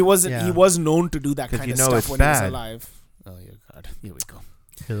 It's just, And he wasn't. yeah. He was known to do that 'Cause kind you of know stuff it's when he was bad. alive. Oh yeah, God, here we go.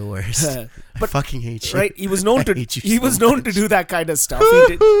 You're the worst. I But fucking hate you. right, he was known I to. hate you He so was known to much. do that kind of stuff. He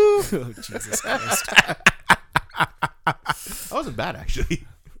did. Oh Jesus Christ! That wasn't bad, actually.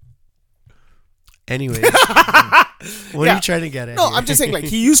 Anyways, what Yeah. are you trying to get at? No, here? I'm just saying, like,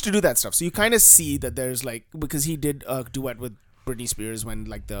 he used to do that stuff. So you kind of see that there's like, because he did a duet with Britney Spears when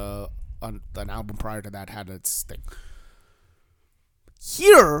like an album prior to that had its thing.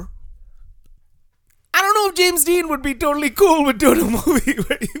 Here, I don't know if James Dean would be totally cool with doing a movie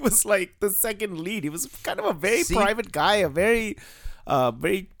where he was like the second lead. He was kind of a very private guy, a very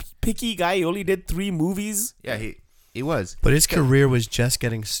picky guy. He only did 3 movies. Yeah, he was. But his career was just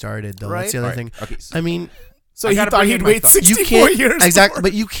getting started, though. Right. That's the other Right. thing. Okay, so- I mean, So I he gotta thought bring he'd in my wait thoughts. 64 you can't years. exactly, before-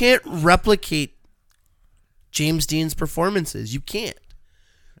 but you can't replicate James Dean's performances. You can't.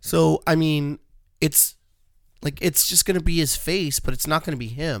 So I mean, it's like it's just gonna be his face, but it's not gonna be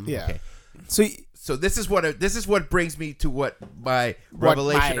him. Yeah. Okay. So So this is what brings me to what my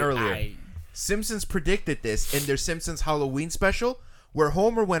revelation earlier. Simpsons predicted this in their Simpsons Halloween special, where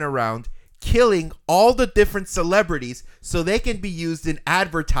Homer went around killing all the different celebrities so they can be used in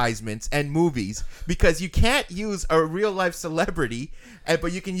advertisements and movies, because you can't use a real life celebrity,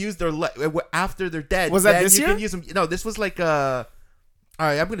 but you can use their after they're dead. Was that then this you year? Can use them. No, this was like I'm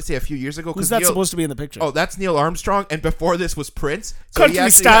going to say a few years ago. who's 'cause that Neil- supposed to be in the picture? Oh, that's Neil Armstrong, and before this was Prince. So he Country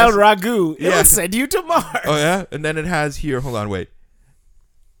actually style has- ragu. Yeah. It'll send you to Mars. Oh yeah, and then it has here. Hold on, wait.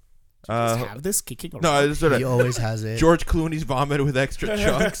 Just have this kicking around. No, this is He always has it. George Clooney's vomit with extra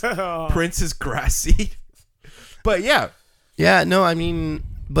chunks. Prince's grass seed. But yeah, Yeah, no, I mean,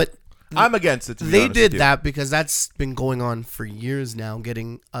 but I'm against it. To be they honest did with you. that because that's been going on for years now,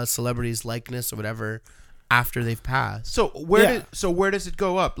 getting a celebrity's likeness or whatever after they've passed. So where does it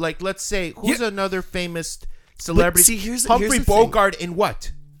go up? Like, let's say who's another famous celebrity? see, here's Humphrey the thing. Bogart in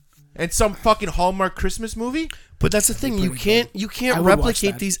what? In some fucking Hallmark Christmas movie? But that's the thing, you can't I would watch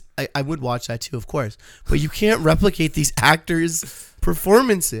replicate that. these. I would watch that too, of course. But you can't replicate these actors'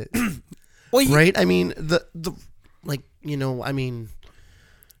 performances, Well, right? I mean, the like, you know, I mean,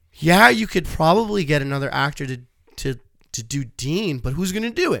 yeah, you could probably get another actor to do Dean, but who's gonna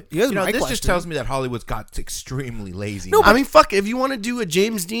do it? here's You know, my this question. just tells me that Hollywood's got extremely lazy. No, now. I mean, fuck. If you want to do a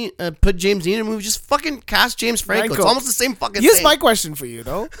James Dean, put James Dean in a movie, just fucking cast James Franco. It's Franco. almost the same fucking Here's thing. my question for you,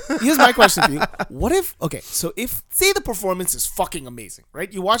 though. Here's my question for you. What if, okay, so if, say the performance is fucking amazing,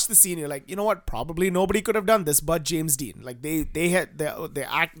 right? You watch the scene, you're like, you know what? Probably nobody could have done this but James Dean. Like, they had,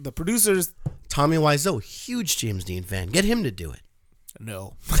 the producers, Tommy Wiseau, huge James Dean fan. Get him to do it.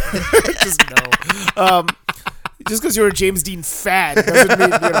 no. Just no. Just because you're a James Dean fan doesn't mean,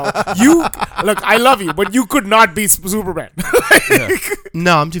 you look, I love you, but you could not be Superman.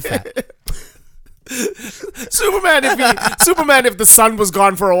 No, I'm too fat. Superman if the sun was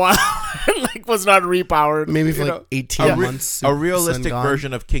gone for a while and like was not repowered. Maybe for you like know. 18 months. a realistic sun gone.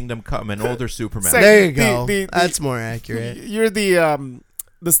 version of Kingdom Come, an older Superman. Say- There you The- go. the- That's more accurate. You're the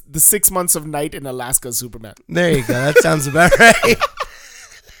 6 months of night in Alaska Superman. There you go. That sounds about right.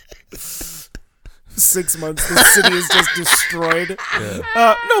 6 months, the city is just destroyed.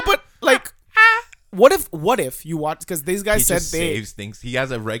 No, but like, what if you watch? Because these guys He said just they. saves things. He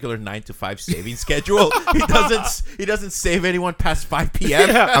has a regular 9 to 5 saving schedule. He doesn't save anyone past 5 p.m.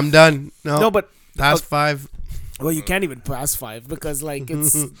 I'm done. No, but past 5. well, you can't even pass 5 because like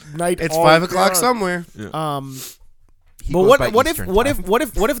it's night. It's all 5 o'clock year. somewhere. He But goes by what if Eastern what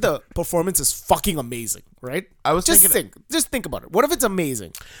time. if the performance is fucking amazing, right? I was just thinking- think about it. What if it's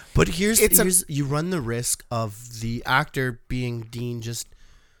amazing? But It's here's you run the risk of the actor being Dean just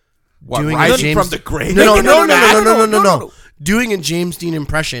What, doing a rising James from the grave? No. Doing a James Dean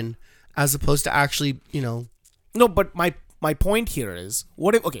impression as opposed to actually, No, but my point here is,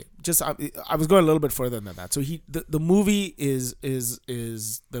 what if? Okay, just I was going a little bit further than that. So the movie is the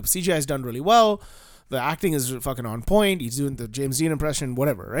CGI is done really well. The acting is fucking on point. He's doing the James Dean impression,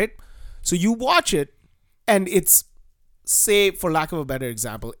 whatever, right? So you watch it, and it's, say, for lack of a better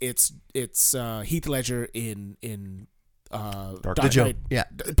example, it's Heath Ledger in Dark The Joker. Knight. Yeah,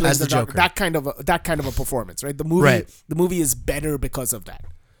 Plays as the Dark- Joker. That kind of a performance, right? Right. The movie is better because of that.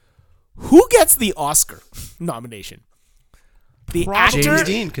 Who gets the Oscar nomination? The actor, James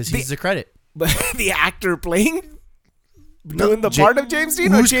Dean, because he's the credit. but the actor playing, doing the Ja- part of James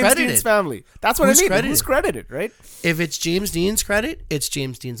Dean, or who's James credited? Dean's family. That's what Who's I mean. credited? Who's credited, right? If it's James Dean's credit, it's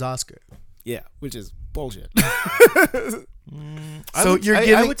James Dean's Oscar. Yeah, which is bullshit. So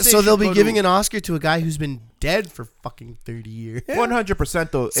I would say they'll should be go giving to- an Oscar to a guy who's been dead for fucking 30 years.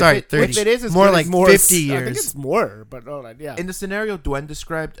 100% though. Sorry, if 30. it is as More good like as- More, 50 I think years. it's more, but yeah. in the scenario Dwen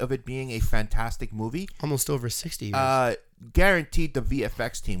described of it being a fantastic movie, Almost over 60 years. guaranteed the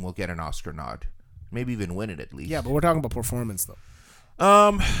VFX team will get an Oscar nod, maybe even win it at least. Yeah, but we're talking about performance though.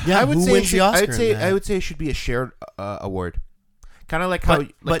 Yeah, I would who say wins the Oscar? I would say it should be a shared award, kind of like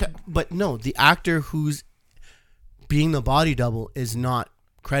but no, the actor who's being the body double is not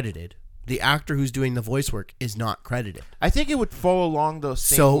credited. The actor who's doing the voice work is not credited. I think it would fall along those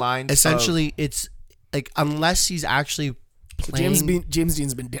same So lines. essentially, it's like unless he's actually playing. James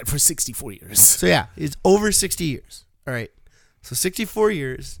Dean's been dead for 64 years. So yeah, it's over 60 years. All right, so 64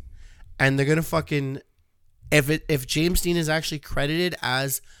 years, and they're gonna fucking if James Dean is actually credited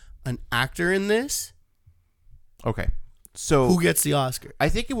as an actor in this, okay, so who gets the Oscar? I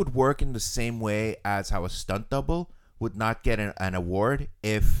think it would work in the same way as how a stunt double would not get an award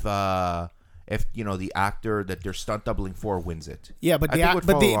if the actor that they're stunt doubling for wins it. Yeah, but I think it would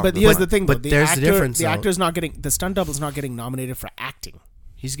follow along but those here's the lines. thing though. But there's the difference, The though. actor's not getting the stunt double's not getting nominated for acting,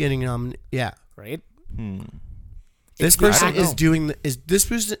 He's getting yeah. right? This I person don't is know. doing this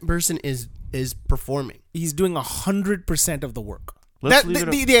person is performing. He's doing 100% of the work. Let's That, leave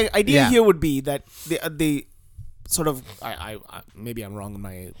it the idea Yeah. here would be that the sort of I maybe I'm wrong in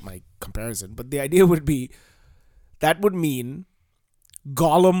my comparison, but the idea would be that would mean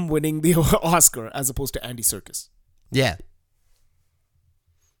Gollum winning the Oscar as opposed to Andy Serkis, Yeah.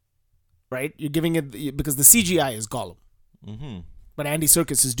 right? You're giving it because the CGI is Gollum, Mm-hmm. but Andy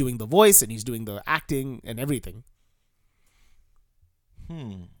Serkis is doing the voice and he's doing the acting and everything.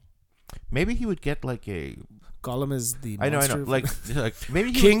 Maybe he would get like a. Gollum is the I know. monster. Like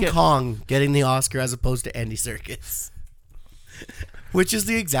maybe he King would get, Kong getting the Oscar as opposed to Andy Serkis, which is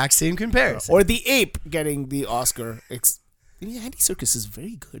the exact same comparison. or the ape getting the Oscar. Andy Serkis is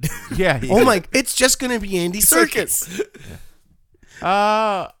very good. Yeah. Oh my! It's just gonna be Andy Serkis.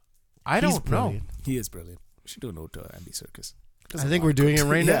 I He's don't know. brilliant. He is brilliant. We should do a note to Andy Serkis. I think we're doing it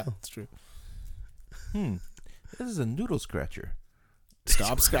right Yeah, now. it's true. This is a noodle scratcher.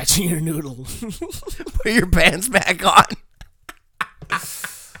 Stop scratching your noodle. Put your pants back on.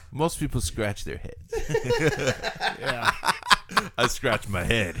 Most people scratch their heads. Yeah. I scratch my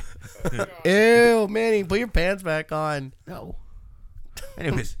head. Ew, Manny, put your pants back on. No.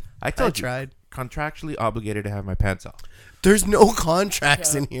 Anyways, I I told you, tried. contractually obligated to have my pants off. There's no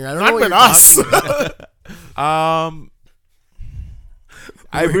contracts in here. I don't know Not what with you're us. talking about.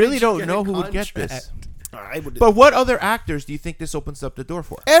 I Where really did you don't get know a who would get contract? this. I would. But what other actors do you think this opens up the door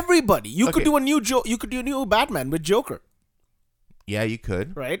for? Everybody. You could Okay. do a new You could do a new Batman with Joker, Yeah, you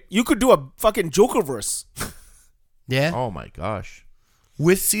could. right? You could do a fucking Jokerverse. Yeah, Oh my gosh,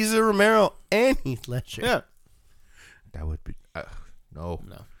 with Cesar Romero and Heath Ledger. Yeah. that would be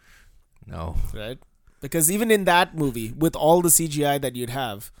no, Right? Because even in that movie, with all the CGI that you'd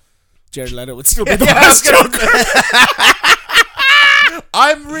have, Jared Leto would still be the best Joker.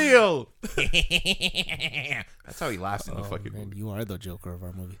 I'm real. That's how he laughs in the fucking Man, movie. you are the Joker of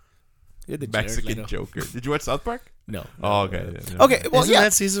our movie. You're the Mexican Jared Leto. Joker. Did you watch South Park? No. Oh, okay. Yeah. Okay. Well, Isn't yeah.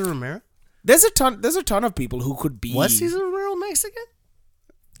 that Cesar Romero? There's a ton of people who could be. Was Cesar Romero Mexican?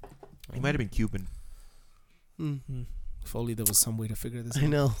 He might have been Cuban. If only there was some way to figure this I out.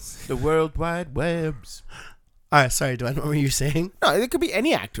 know. The World Wide Webs. All right, sorry, Dwen. What were you saying? No, it could be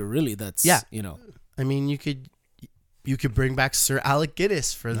any actor really. That's Yeah. I I mean, you could bring back Sir Alec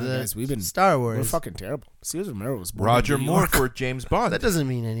Guinness for the guys, we've been Star Wars. We're fucking terrible. Cesar Romero was born Roger in New Moore York. for James Bond. That doesn't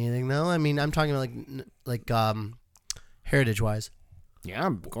mean anything, though. I mean, I'm talking about like heritage wise. Yeah,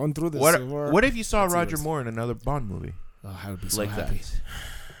 I'm going through this. What if you saw Let's see Roger what's- Moore in another Bond movie Oh, I would be so like happy.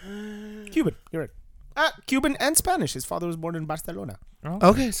 that? Cuban. You're right. Cuban and Spanish. His father was born in Barcelona.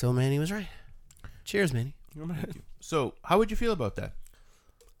 Okay, so Manny was right. Cheers, Manny. So, how would you feel about that?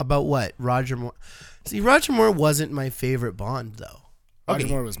 About what? Roger Moore. See, Roger Moore wasn't my favorite Bond, though. Roger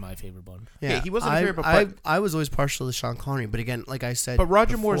Okay. Moore was my favorite Bond. Yeah, he wasn't a favorite, but- I was always partial to Sean Connery, but again, like I said, But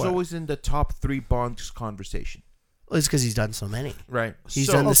Roger Moore is before, always in the top 3 Bonds conversation, well, it's because he's done so many. right? He's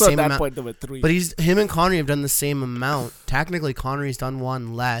So- done the Also, same at that amount. point, there were 3. But him and Connery have done the same amount. Technically, Connery's done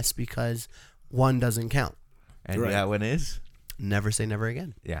one less because one doesn't count. and Right. that one is Never say never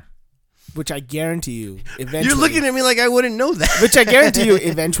again. yeah. which I guarantee you, eventually. You're looking at me like I wouldn't know that. Which I guarantee you,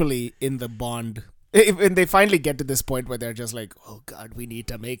 eventually, in the Bond, when they finally get to this point where they're just like, "Oh God, we need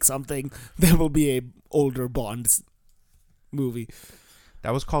to make something," there will be a older Bond movie.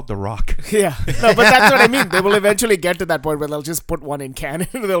 That was called The Rock. Yeah, no, but that's what I mean. They will eventually get to that point where they'll just put one in canon.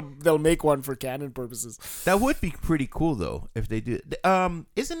 they'll make one for canon purposes. That would be pretty cool though if they do.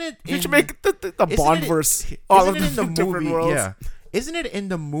 Isn't it? You in- should make the isn't Bond it- verse. All of Isn't it in the different movie? worlds. Yeah. Isn't it in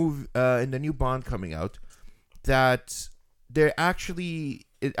the movie? In the new Bond coming out, that they're actually.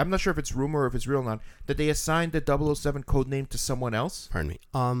 I'm not sure if it's rumor or if it's real or not. That they assigned the 007 code name to someone else, Pardon me.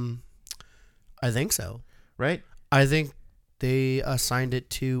 I think so. right? I think they assigned it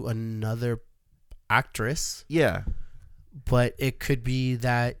to another actress, Yeah. but it could be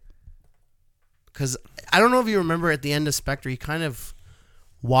that because I don't know if you remember at the end of Spectre, he kind of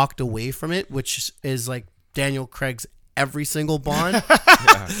walked away from it, which is like Daniel Craig's every single Bond.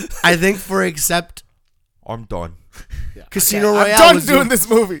 I think except I'm done. Casino I'm Royale. done was doing this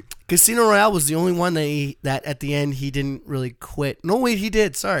movie. Casino Royale was the only one that at the end he didn't really quit. No, wait, he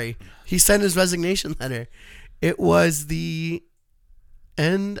did. Sorry, he sent his resignation letter. It was the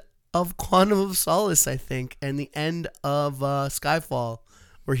end of Quantum of Solace, I think, and the end of Skyfall,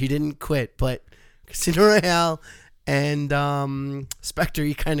 where he didn't quit. But Casino Royale and Spectre,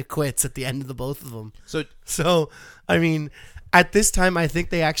 he kind of quits at the end of the both of them. So I mean, at this time, I think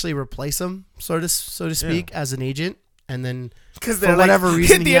they actually replace him, so to speak, as an agent, and then Because for whatever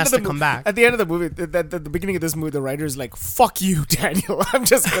reason he has to come back. At the end of the movie, at the beginning of this movie, the writer's like, "Fuck you, Daniel. I'm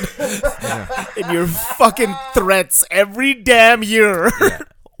just gonna in your fucking threats every damn year."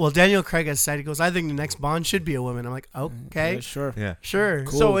 Well, Daniel Craig has said, he goes, "I think the next Bond should be a woman." I'm like, okay, Yeah, sure. Yeah. sure.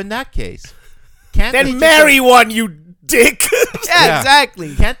 So in that case, can't Then they marry one, you dick. Yeah,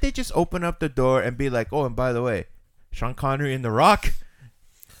 exactly. Can't they just open up the door and be like, "Oh, and by the way, Sean Connery in The Rock,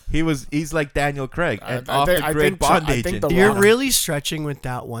 he's like Daniel Craig, an off the grid Bond agent." You're really stretching with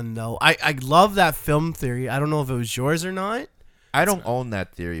that one, though. I love that film theory. I don't know if it was yours or not. I don't own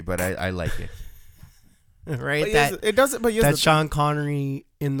that theory, but I like it. Right? But That it doesn't. But that Sean Connery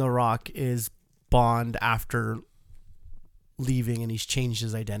in The Rock is Bond after leaving, and he's changed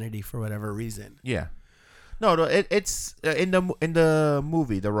his identity for whatever reason. Yeah. No, it's in the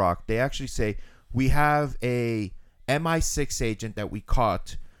movie The Rock. They actually say we have a MI6 agent that we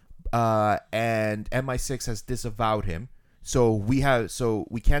caught, and MI6 has disavowed him. So we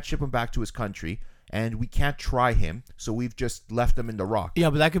can't ship him back to his country, and we can't try him. So we've just left him in The Rock.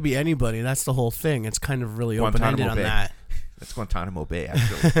 Yeah, but that could be anybody. That's the whole thing. It's kind of really Guantanamo open-ended on Bay. that. That's Guantanamo Bay,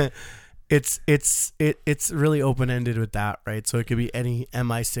 actually. It's really open-ended with that, right? So it could be any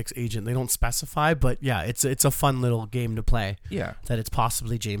MI6 agent. They don't specify, but yeah, it's a fun little game to play. Yeah. That it's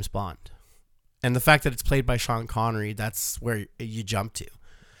possibly James Bond. And the fact that it's played by Sean Connery, that's where you jump to.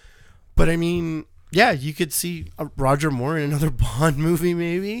 But I mean, yeah, you could see Roger Moore in another Bond movie,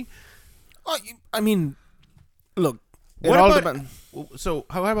 maybe. I mean, look. What about, so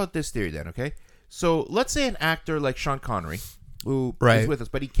how about this theory then, okay? So let's say an actor like Sean Connery, who is with us,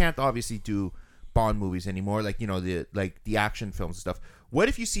 but he can't obviously do Bond movies anymore, like, you know, the action films and stuff. What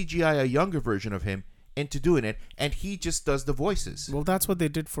if you CGI a younger version of him into doing it, and he just does the voices? Well, that's what they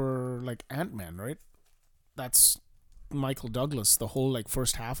did for like Ant-Man, right? That's Michael Douglas. The whole like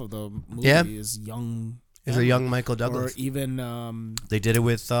first half of the movie is young. Is a young Michael Douglas. Or even they did it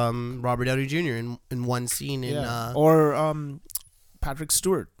with Robert Downey Jr. in one scene or Patrick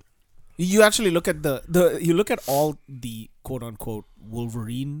Stewart. You actually look at you look at all the quote unquote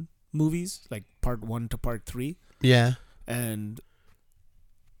Wolverine movies, like part 1 to part 3. Yeah. And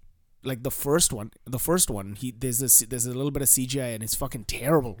like the first one, there's a little bit of CGI and it's fucking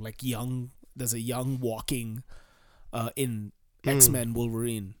terrible. Like there's a young walking in X-Men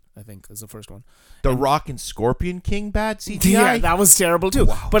Wolverine, I think is the first one. The Rock and Scorpion King bad CGI? Yeah, that was terrible too.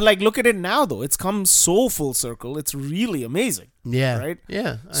 Wow. But like, look at it now though. It's come so full circle. It's really amazing. Yeah. Right?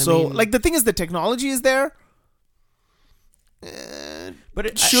 Yeah. I mean, like the thing is the technology is there.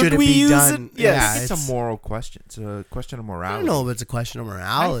 But Should we use done? it? Yes. I think it's a moral question. It's a question of I morality. don't know if it's a question of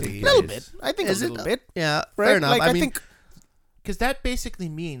morality. A little bit. I think Is a it? little bit. Yeah. Right? Fair enough. Like, I mean, think Because that basically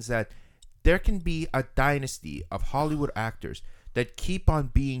means that there can be a dynasty of Hollywood actors that keep on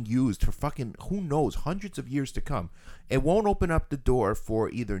being used for fucking, who knows, hundreds of years to come. It won't open up the door for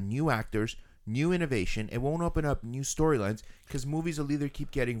either new actors, new innovation. It won't open up new storylines because movies will either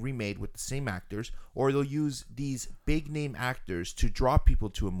keep getting remade with the same actors, or they'll use these big name actors to draw people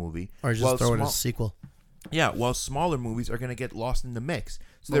to a movie, or just throw in a sequel. Yeah, while smaller movies are gonna get lost in the mix.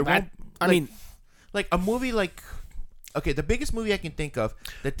 So Well, there won't. I mean, like a movie like. Okay, the biggest movie I can think of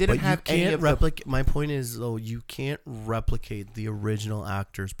that didn't But you have any can't of replicate. My point is, though, you can't replicate the original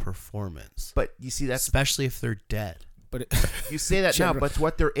actor's performance, But you see, that's especially if they're dead. but you say that now, but it's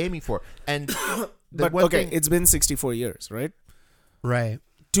what they're aiming for. And but okay, it's been 64 years, right? Right.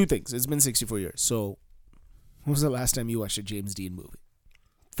 Two things. It's been 64 years. So, when was the last time you watched a James Dean movie?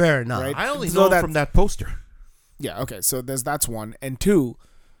 Fair enough. Right. I only So know that- from that poster. Yeah. Okay. So that's one, and two.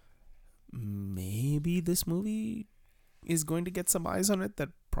 Maybe this movie is going to get some eyes on it that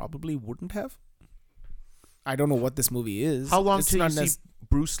probably wouldn't have. I don't know what this movie is. How long It's till you not see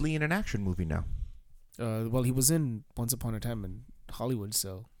Bruce Lee in an action movie now? well, he was in Once Upon a Time in Hollywood,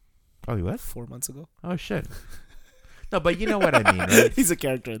 so Probably what? 4 months ago. Oh shit. No, but you know what I mean, right? He's a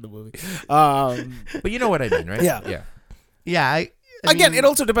character in the movie. But you know what I mean, right? Yeah. Yeah. Yeah. Again, mean, it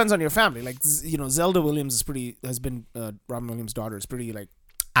also depends on your family. Like, Zelda Williams has been Robin Williams' daughter is pretty like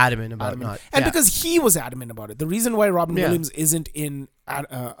adamant about adamant. not. And yeah. because he was adamant about it. The reason why Robin Yeah. Williams isn't in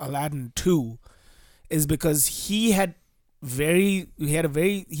Aladdin 2 is because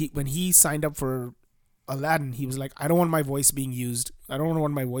when he signed up for Aladdin, he was like, I don't want my voice being used. I don't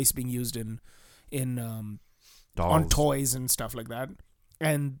want my voice being used in on Dolls. toys and stuff like that.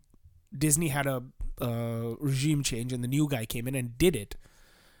 And Disney had a regime change, and the new guy came in and did it.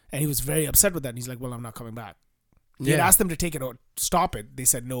 And he was very upset with that. And he's like, well, I'm not coming back. He had asked them to take it out, stop it. They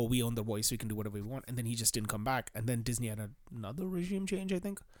said, no, we own the voice. We can do whatever we want. And then he just didn't come back. And then Disney had another regime change, I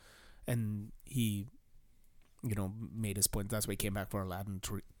think. And he, made his point. That's why he came back for Aladdin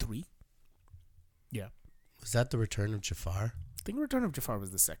 3. Yeah. Was that the Return of Jafar? I think Return of Jafar was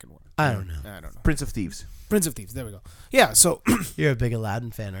the second one. I don't know. Prince of Thieves. Prince of Thieves. There we go. Yeah, so You're a big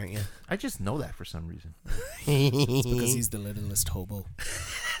Aladdin fan, aren't you? I just know that for some reason. it's because he's the littlest hobo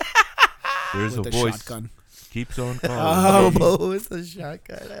There's with a the voice shotgun. keeps on calling. Hobo with a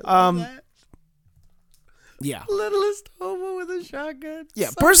shotgun. I love that. Yeah. Littlest hobo with a shotgun. Yeah,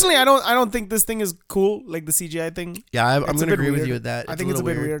 So personally, I don't think this thing is cool, like the CGI thing. Yeah, I'm It's a going to bit agree with weird. you with that. I think it's a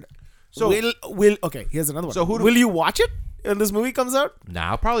bit weird. So- will okay, here's another one. So who do- will you watch it when this movie comes out?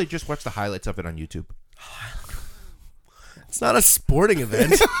 Nah, I'll probably just watch the highlights of it on YouTube. It's not a sporting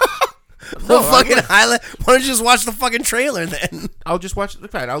event. No fucking highlight. Why don't you just watch the fucking trailer then? I'll just watch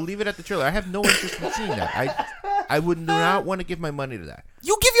it. Fine, I'll leave it at the trailer. I have no interest in seeing that. I would not want to give my money to that.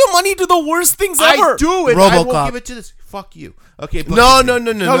 You give your money to the worst things ever. I do it. I RoboCop. won't give it to this. Fuck you. Okay. But No.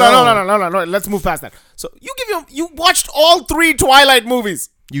 No. Let's move past that. So you watched all 3 Twilight movies.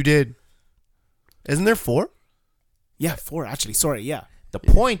 You did. Isn't there 4? Yeah, 4 actually. Sorry, yeah. The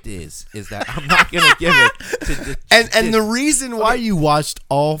point is that I'm not gonna give it to the And the reason why you watched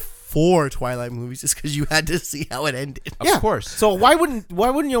all 4 Twilight movies is because you had to see how it ended. Of course. So why wouldn't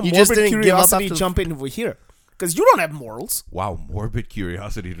your You just morbid didn't give up curiosity after the- jump in over here? Because you don't have morals. Wow, morbid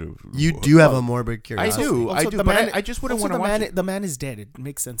curiosity. You do have a morbid I curiosity. do. Also, But the man- I just wouldn't also, want to watch it. The man is dead. It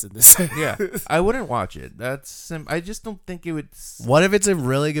makes sense in this. Yeah, I wouldn't watch it. I just don't think it would. What if it's a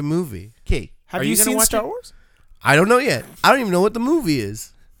really good movie? Okay, Have are you gonna seen watch Star it? Wars? I don't know yet. I don't even know what the movie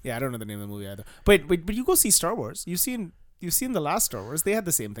is. Yeah, I don't know the name of the movie either. But you go see Star Wars. You've seen the last Star Wars. They had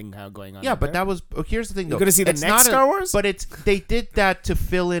the same thing going on. Yeah, out but there. that was. Here's the thing, though. You're gonna see the It's next not Star Wars? but they did that to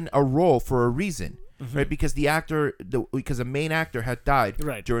fill in a role for a reason, Mm-hmm. right? Because because the main actor had died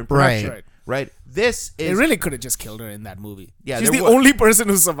Right. during Right. production, right? This They is really could have just killed her in that movie. Yeah, she's there the was- only person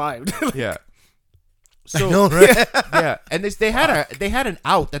who survived. yeah. I So know, right? yeah, and they had an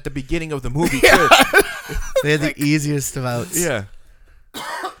out at the beginning of the movie too. They had the easiest of outs. Yeah.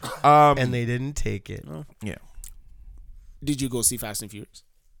 And they didn't take it. Yeah. Did you go see Fast and Furious?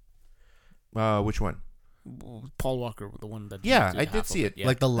 Which one? Paul Walker, the one that. Yeah, I half did of see it. Yeah.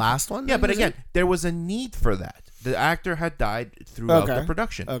 Like the last one? Yeah, that but was again, in? there was a need for that. The actor had died throughout Okay. the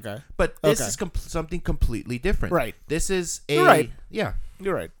production. Okay. But this Okay. is something completely different. Right. This is a You're right. Yeah.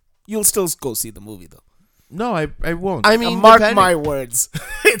 You're right. You'll still go see the movie though. No, I won't. I mean, Mark depending- my words,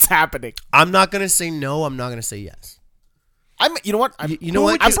 it's happening. I'm not going to say no. I'm not going to say yes. You know what? You know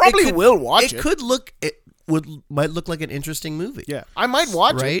what? I It probably could- will watch it. It might look like an interesting movie. Yeah, I might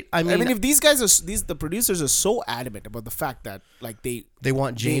watch it. Right? I I mean, mean- if the producers are so adamant about the fact that like they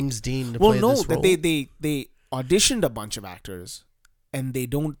want James Dean to well, play no, this that role. they auditioned a bunch of actors, and they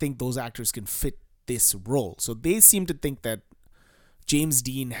don't think those actors can fit this role. So they seem to think that James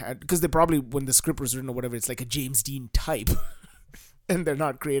Dean had, because they probably, when the script was written or whatever, it's like a James Dean type, and they're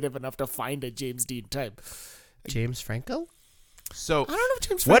not creative enough to find a James Dean type. James Franco? So I don't know if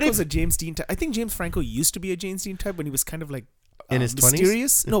James What Franco's if- a James Dean type. I think James Franco used to be a James Dean type when he was kind of like In his 20s?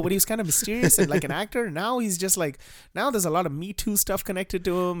 mysterious. No, when he was kind of mysterious and like an actor. Now he's just like, now there's a lot of Me Too stuff connected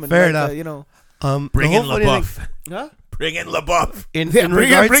to him. And Fair like, enough. you know, bring the in whole funny thing- LaBeouf. huh? Bring in LaBeouf. In Yeah,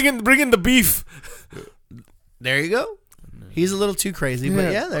 regards, bring in the beef. there you go. He's a little too crazy,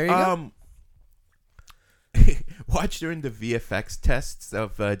 but yeah, there you go. Watch during the VFX tests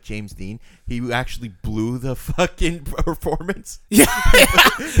of James Dean. He actually blew the fucking performance. Yeah.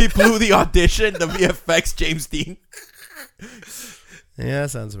 He blew the audition. The VFX James Dean. Yeah,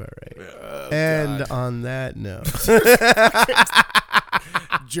 sounds about right. And on that note,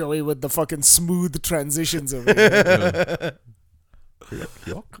 Joey with the fucking smooth transitions over here.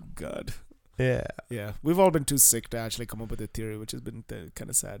 God. yeah. Yeah, we've all been too sick to actually come up with a theory, which has been kind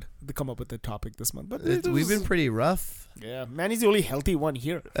of sad to come up with the topic this month. But We've been pretty rough. yeah, Manny's the only healthy one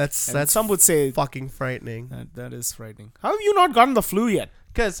here. That's And some would say fucking frightening. that is frightening. How have you not gotten the flu yet?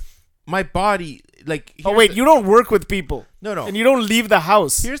 Because my body, like... Oh here's wait, the- you don't work with people. No. And you don't leave the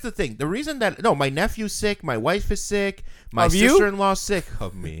house. Here's the thing. The reason that... No, my nephew's sick. My wife is sick. My Of you? sister-in-law's sick.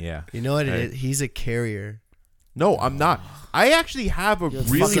 Of me, yeah. You know what it Right. is? He's a carrier. No, I'm not. I actually have a You're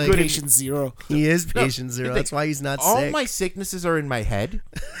really fucking good... patient zero. He is patient zero. the That's thing, why he's not all sick. my sicknesses are in my head,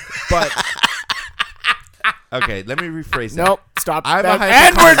 but... Okay, let me rephrase that. Nope. Stop. I'm that. a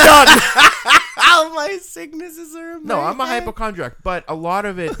And we're done. All my sicknesses are in No, my I'm a head. hypochondriac, but a lot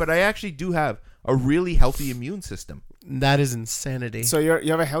of it... But I actually do have a really healthy immune system. That is insanity. So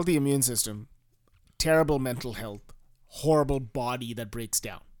you have a healthy immune system, terrible mental health, horrible body that breaks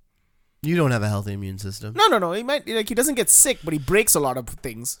down. You don't have a healthy immune system. No. He might he doesn't get sick, but he breaks a lot of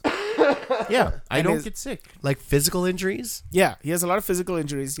things. Yeah, I And don't his- get sick. Like physical injuries? Yeah, he has a lot of physical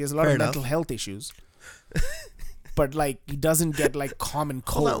injuries. He has a lot Fair of enough. mental health issues. But like he doesn't get like common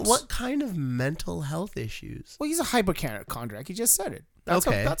Hold colds. on, what kind of mental health issues? Well, he's a hypochondriac. He just said it. That's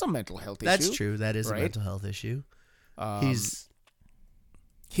Okay. that's a mental health That's issue. true. That is right? a mental health issue. Um,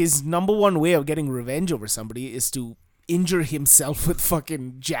 his number one way of getting revenge over somebody is to injure himself with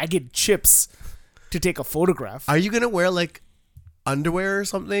fucking jagged chips to take a photograph. Are you gonna wear like underwear or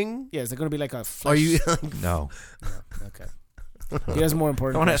something? Yeah, is there going to be like a flesh? Are you? No. Okay. Here's a more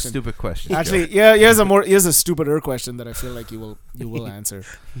important Don't ask question. stupid questions. Actually, yeah, here's a stupider question that I feel like you will answer.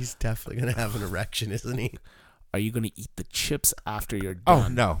 He's definitely gonna have an erection, isn't he? Are you going to eat the chips after you're Oh,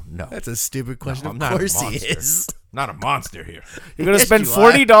 done? no. That's a stupid question. I'm of not a course he monster. is. Not a monster here. You're going to Yes, spend you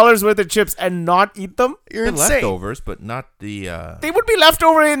are. $40 worth of chips and not eat them? You're The insane. leftovers, but not the... They would be left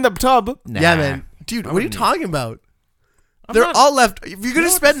over in the tub. Yeah, Nah. man, dude, I what are you wouldn't- talking about? I'm They're not- all left. If you're know gonna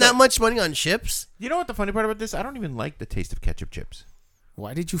what spend the that fuck- much money on chips, You know what the funny part about this? I don't even like the taste of ketchup chips.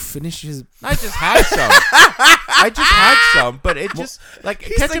 Why did you finish his... I just had some. I just had some, but it just... Like,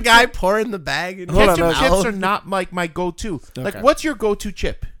 he's ketchup the guy chip- pouring the bag. And Hold on, ketchup no, chips are not like my go-to. Like, Okay. what's your go-to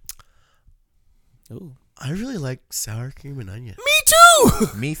chip? Ooh. I really like sour cream and onion. Me too!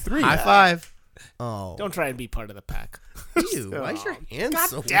 Me 3. High five. Oh, Don't try and be part of the pack. you. Why is your hand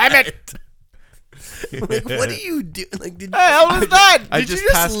so damn wet? it. Like, what do you do? Like, did The hell was that? I did just you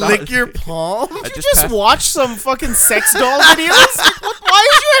just passed lick out. your palm? I Did you just passed- watch some fucking sex doll videos? Why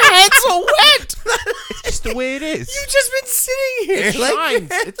is your hand so wet? It's just the way it is. You've just been sitting here. It like, shines.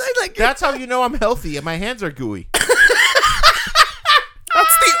 it's like That's how you know I'm healthy and my hands are gooey. That's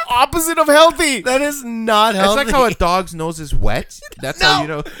the opposite of healthy. that is not It's healthy. like how a dog's nose is wet. That's how you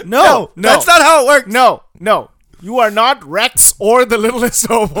know. No, that's not how it works. No. You are not Rex or the littlest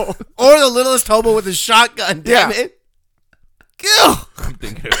hobo. Or the littlest hobo with a shotgun. Damn Yeah. it. Ew. I'm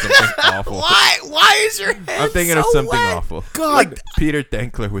thinking of something awful. Why? Why is your hand I'm thinking so of something wet? awful. God. Peter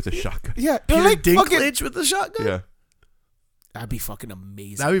Dankler with a shotgun. Yeah, Peter you're like fucking... Dinklage with the shotgun? Yeah. That'd be fucking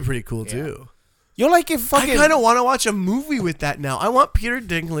amazing. That'd be pretty cool, too. You're like if fucking... I kind of want to watch a movie with that now. I want Peter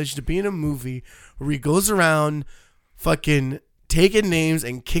Dinklage to be in a movie where he goes around fucking taking names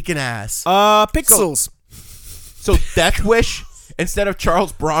and kicking ass. Pixels. So Death Wish instead of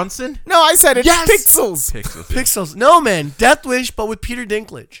Charles Bronson? No, I said it. Yes! Pixels. Pixels. Pixels. No, man. Death Wish, but with Peter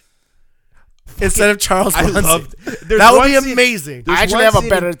Dinklage. Instead of Charles I Bronson. loved. That would be amazing. There's I actually one have a scene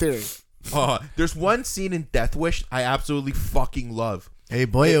better theory. There's one scene in Death Wish I absolutely fucking love. Hey,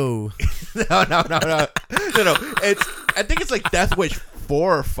 boyo. No. I think it's like Death Wish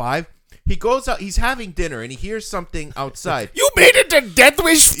 4 or 5. He goes out. He's having dinner and he hears something outside. You made it to Death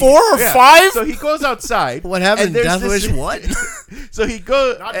Wish 4 or Yeah. 5? So he goes outside. What happened? and there's Death this- Wish what? So he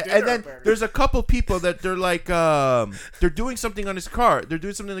goes, Not and dinner, then apparently. there's a couple people that they're like, they're doing something on his car. They're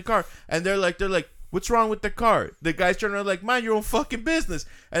doing something in the car, and they're like, what's wrong with the car? The guy's turning around like, mind your own fucking business.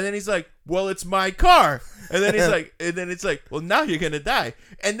 And then he's like, well, it's my car. And then it's like, well, now you're gonna die.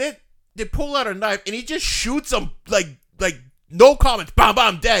 And then they pull out a knife, and he just shoots him like no comments. Bam,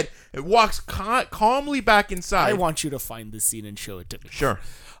 bam, dead. And walks calmly back inside. I want you to find this scene and show it to me. Sure.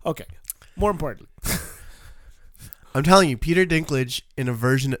 Okay. More importantly. I'm telling you, Peter Dinklage in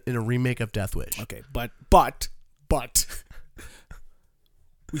a remake of Death Wish. Okay, but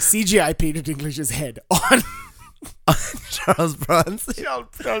we CGI Peter Dinklage's head on Charles Bronson. Charles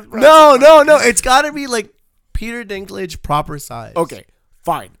Bronson. No. It's got to be like Peter Dinklage proper size. Okay,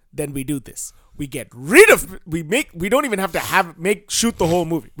 fine. Then we do this. We get rid of. We don't even have to shoot the whole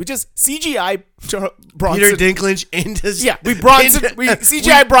movie. We just CGI Bronson. Peter Dinklage into. Yeah, we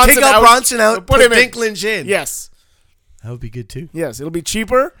CGI Bronson take out out. Bronson out. Put him in. Dinklage in. Yes, That would be good too. yes. It'll be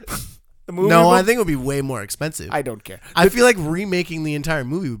cheaper. The movie. No, will- I think it would be way more expensive. I don't care. I feel like remaking the entire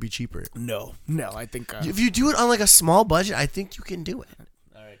movie would be cheaper. No. I think. If you do it on like a small budget, I think you can do it.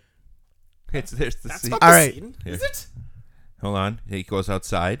 There's the That's scene. not All the right. scene, Here. is it? Hold on. He goes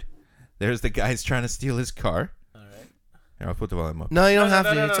outside. There's the guys trying to steal his car. All right. Here, I'll put the volume up. No, you don't have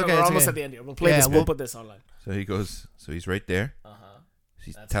to. It's okay. We're It's almost okay. at the end here. We'll play Yeah, this. We'll we'll- put this online. So he goes. So he's right there.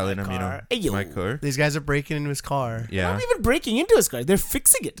 He's That's telling my him, you know, car. it's my Ayo. car. These guys are breaking into his car. Yeah. Not even breaking into his car. They're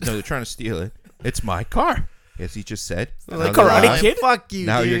fixing it. No, they're trying to steal it. It's my car. As he just said. They're Now like, they're Karate alive. Kid? Fuck you,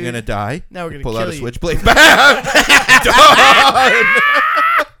 Now dude. you're gonna die. Now we're gonna pull out kill a you. switchblade. Bam!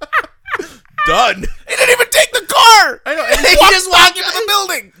 Done. He didn't even take the car. I know. He just walked into the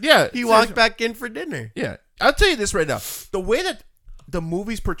building. Yeah. He walked back in for dinner. Yeah. I'll tell you this right now. The way that the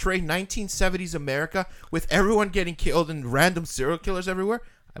movies portray 1970s America with everyone getting killed and random serial killers everywhere,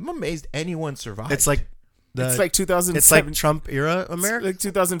 I'm amazed anyone survived. It's like It's like 2007. it's like Trump era It's America. like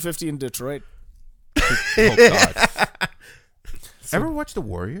 2050 in Detroit. oh god. Ever watch The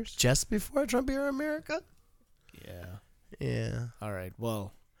Warriors? Just before Trump era America. Yeah. Yeah, All right.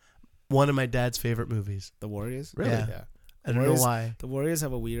 Well, one of my dad's favorite movies. the Warriors. Really? Yeah. I don't know Warriors- why. The Warriors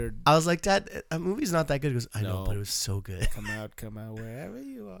have a weird. I was like, Dad, a movie's not that good. He goes, I know, No. but it was so good. Come out, wherever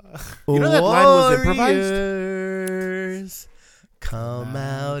you are. You know that line was improvised? Warriors, come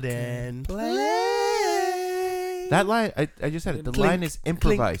out and play. That line, I just said it. The Clink, line is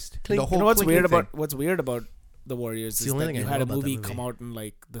improvised. clink. The whole You know what's clinking weird thing. about the Warriors It's is the only that thing you I had know a about that movie movie. come out in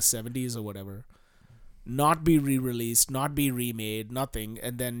like the 70s or whatever, not be re-released, not be remade, nothing,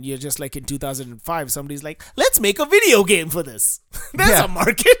 and then you're just like in 2005, somebody's like, let's make a video game for this. There's Yeah. a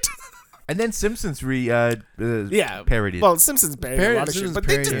market. And then Simpsons Yeah, parodied. Well, Simpsons parodied a lot of shit, Simpsons but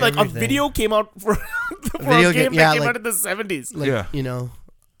they did parodied like a everything. video came out for, for Video a game, game yeah, that came like- out in the 70s. Like, Yeah. you know,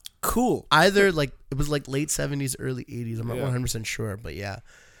 Cool. either like it was like late 70s, early 80s. I'm not Yeah. 100% sure, but yeah.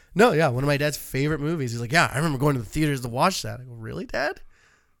 No, yeah, one of my dad's favorite movies. He's like, yeah, I remember going to the theaters to watch that. I go, really, Dad?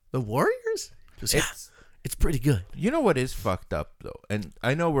 The Warriors? He goes, yeah, it's pretty good. You know what is fucked up though, and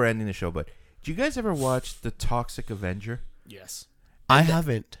I know we're ending the show, but do you guys ever watch The Toxic Avenger? Yes. I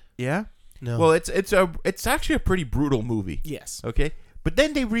haven't. Yeah. No. Well, it's actually a pretty brutal movie. Yes. Okay, but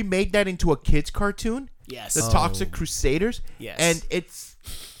then they remade that into a kids cartoon, Yes. The Toxic Crusaders. Yes. And it's,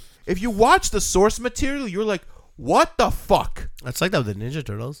 if you watch the source material, you're like, what the fuck? That's like that with the Ninja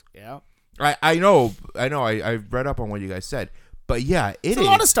Turtles. Yeah. I know. I read up on what you guys said, but yeah, It's a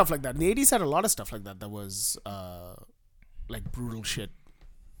lot of stuff like that. The 80s had a lot of stuff like that was like brutal shit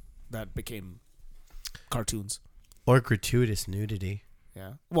that became cartoons. Or gratuitous nudity.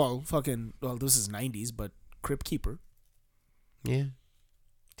 Yeah. Well, this is 90s, but Crypt Keeper, Yeah.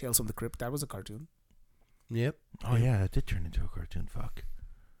 Tales from the Crypt, that was a cartoon. Yep. Oh yeah, that did turn into a cartoon. Fuck.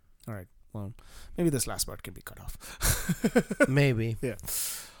 All right. Well, maybe this last part can be cut off. Maybe. Yeah.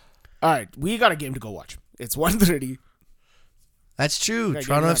 All right. We got a game to go watch. It's 1:30. That's true. Got a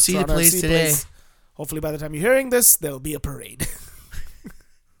Toronto game FC Toronto plays FC today. plays. Hopefully by the time you're hearing this, there'll be a parade.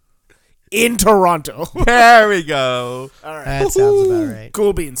 In Toronto. There we go. All right. That sounds about right.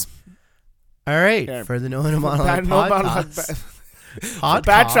 Cool beans. All right. Yeah. For the No Inner Monologue Bad- no monologue, podcast.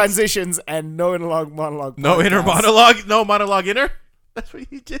 Bad transitions and no inner monologue. No inner podcast. monologue. No monologue inner. That's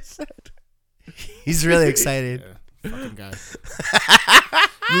what you just said. He's really excited. Yeah, fucking guy.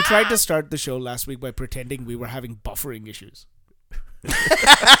 You tried to start the show last week by pretending we were having buffering issues.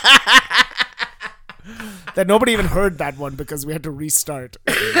 That nobody even heard that one because we had to restart.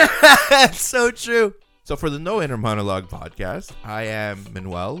 That's so true. So for the No Inner Monologue podcast, I am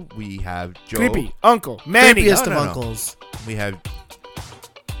Manuel. We have Joe. Creepy Uncle Manny, Creepiest No, of no, no. uncles. We have.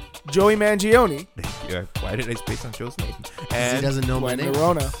 Joey Mangione, Why did I space on Joe's name? 'Cause And he doesn't know my Gwen name.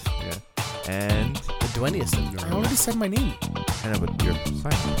 Nerona. yeah. And The Dweniest of I Nerona. already said my name. I know, but you're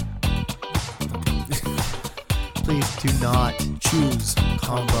silent. Please do not choose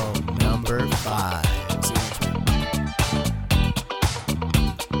combo number 5. See you next week.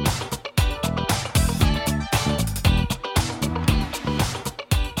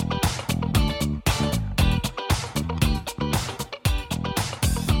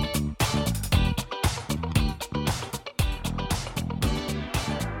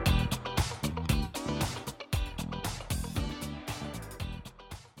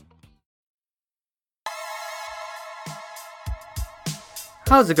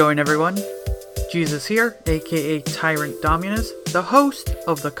 How's it going, everyone? Jesus here, aka Tyrant Dominus, the host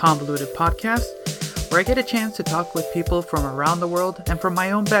of the Convoluted Podcast, where I get a chance to talk with people from around the world and from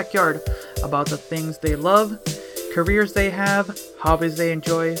my own backyard about the things they love, careers they have, hobbies they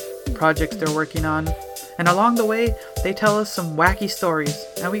enjoy, projects they're working on, and along the way, they tell us some wacky stories,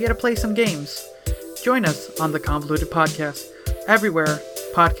 and we get to play some games. Join us on the Convoluted Podcast, everywhere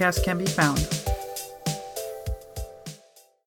podcasts can be found.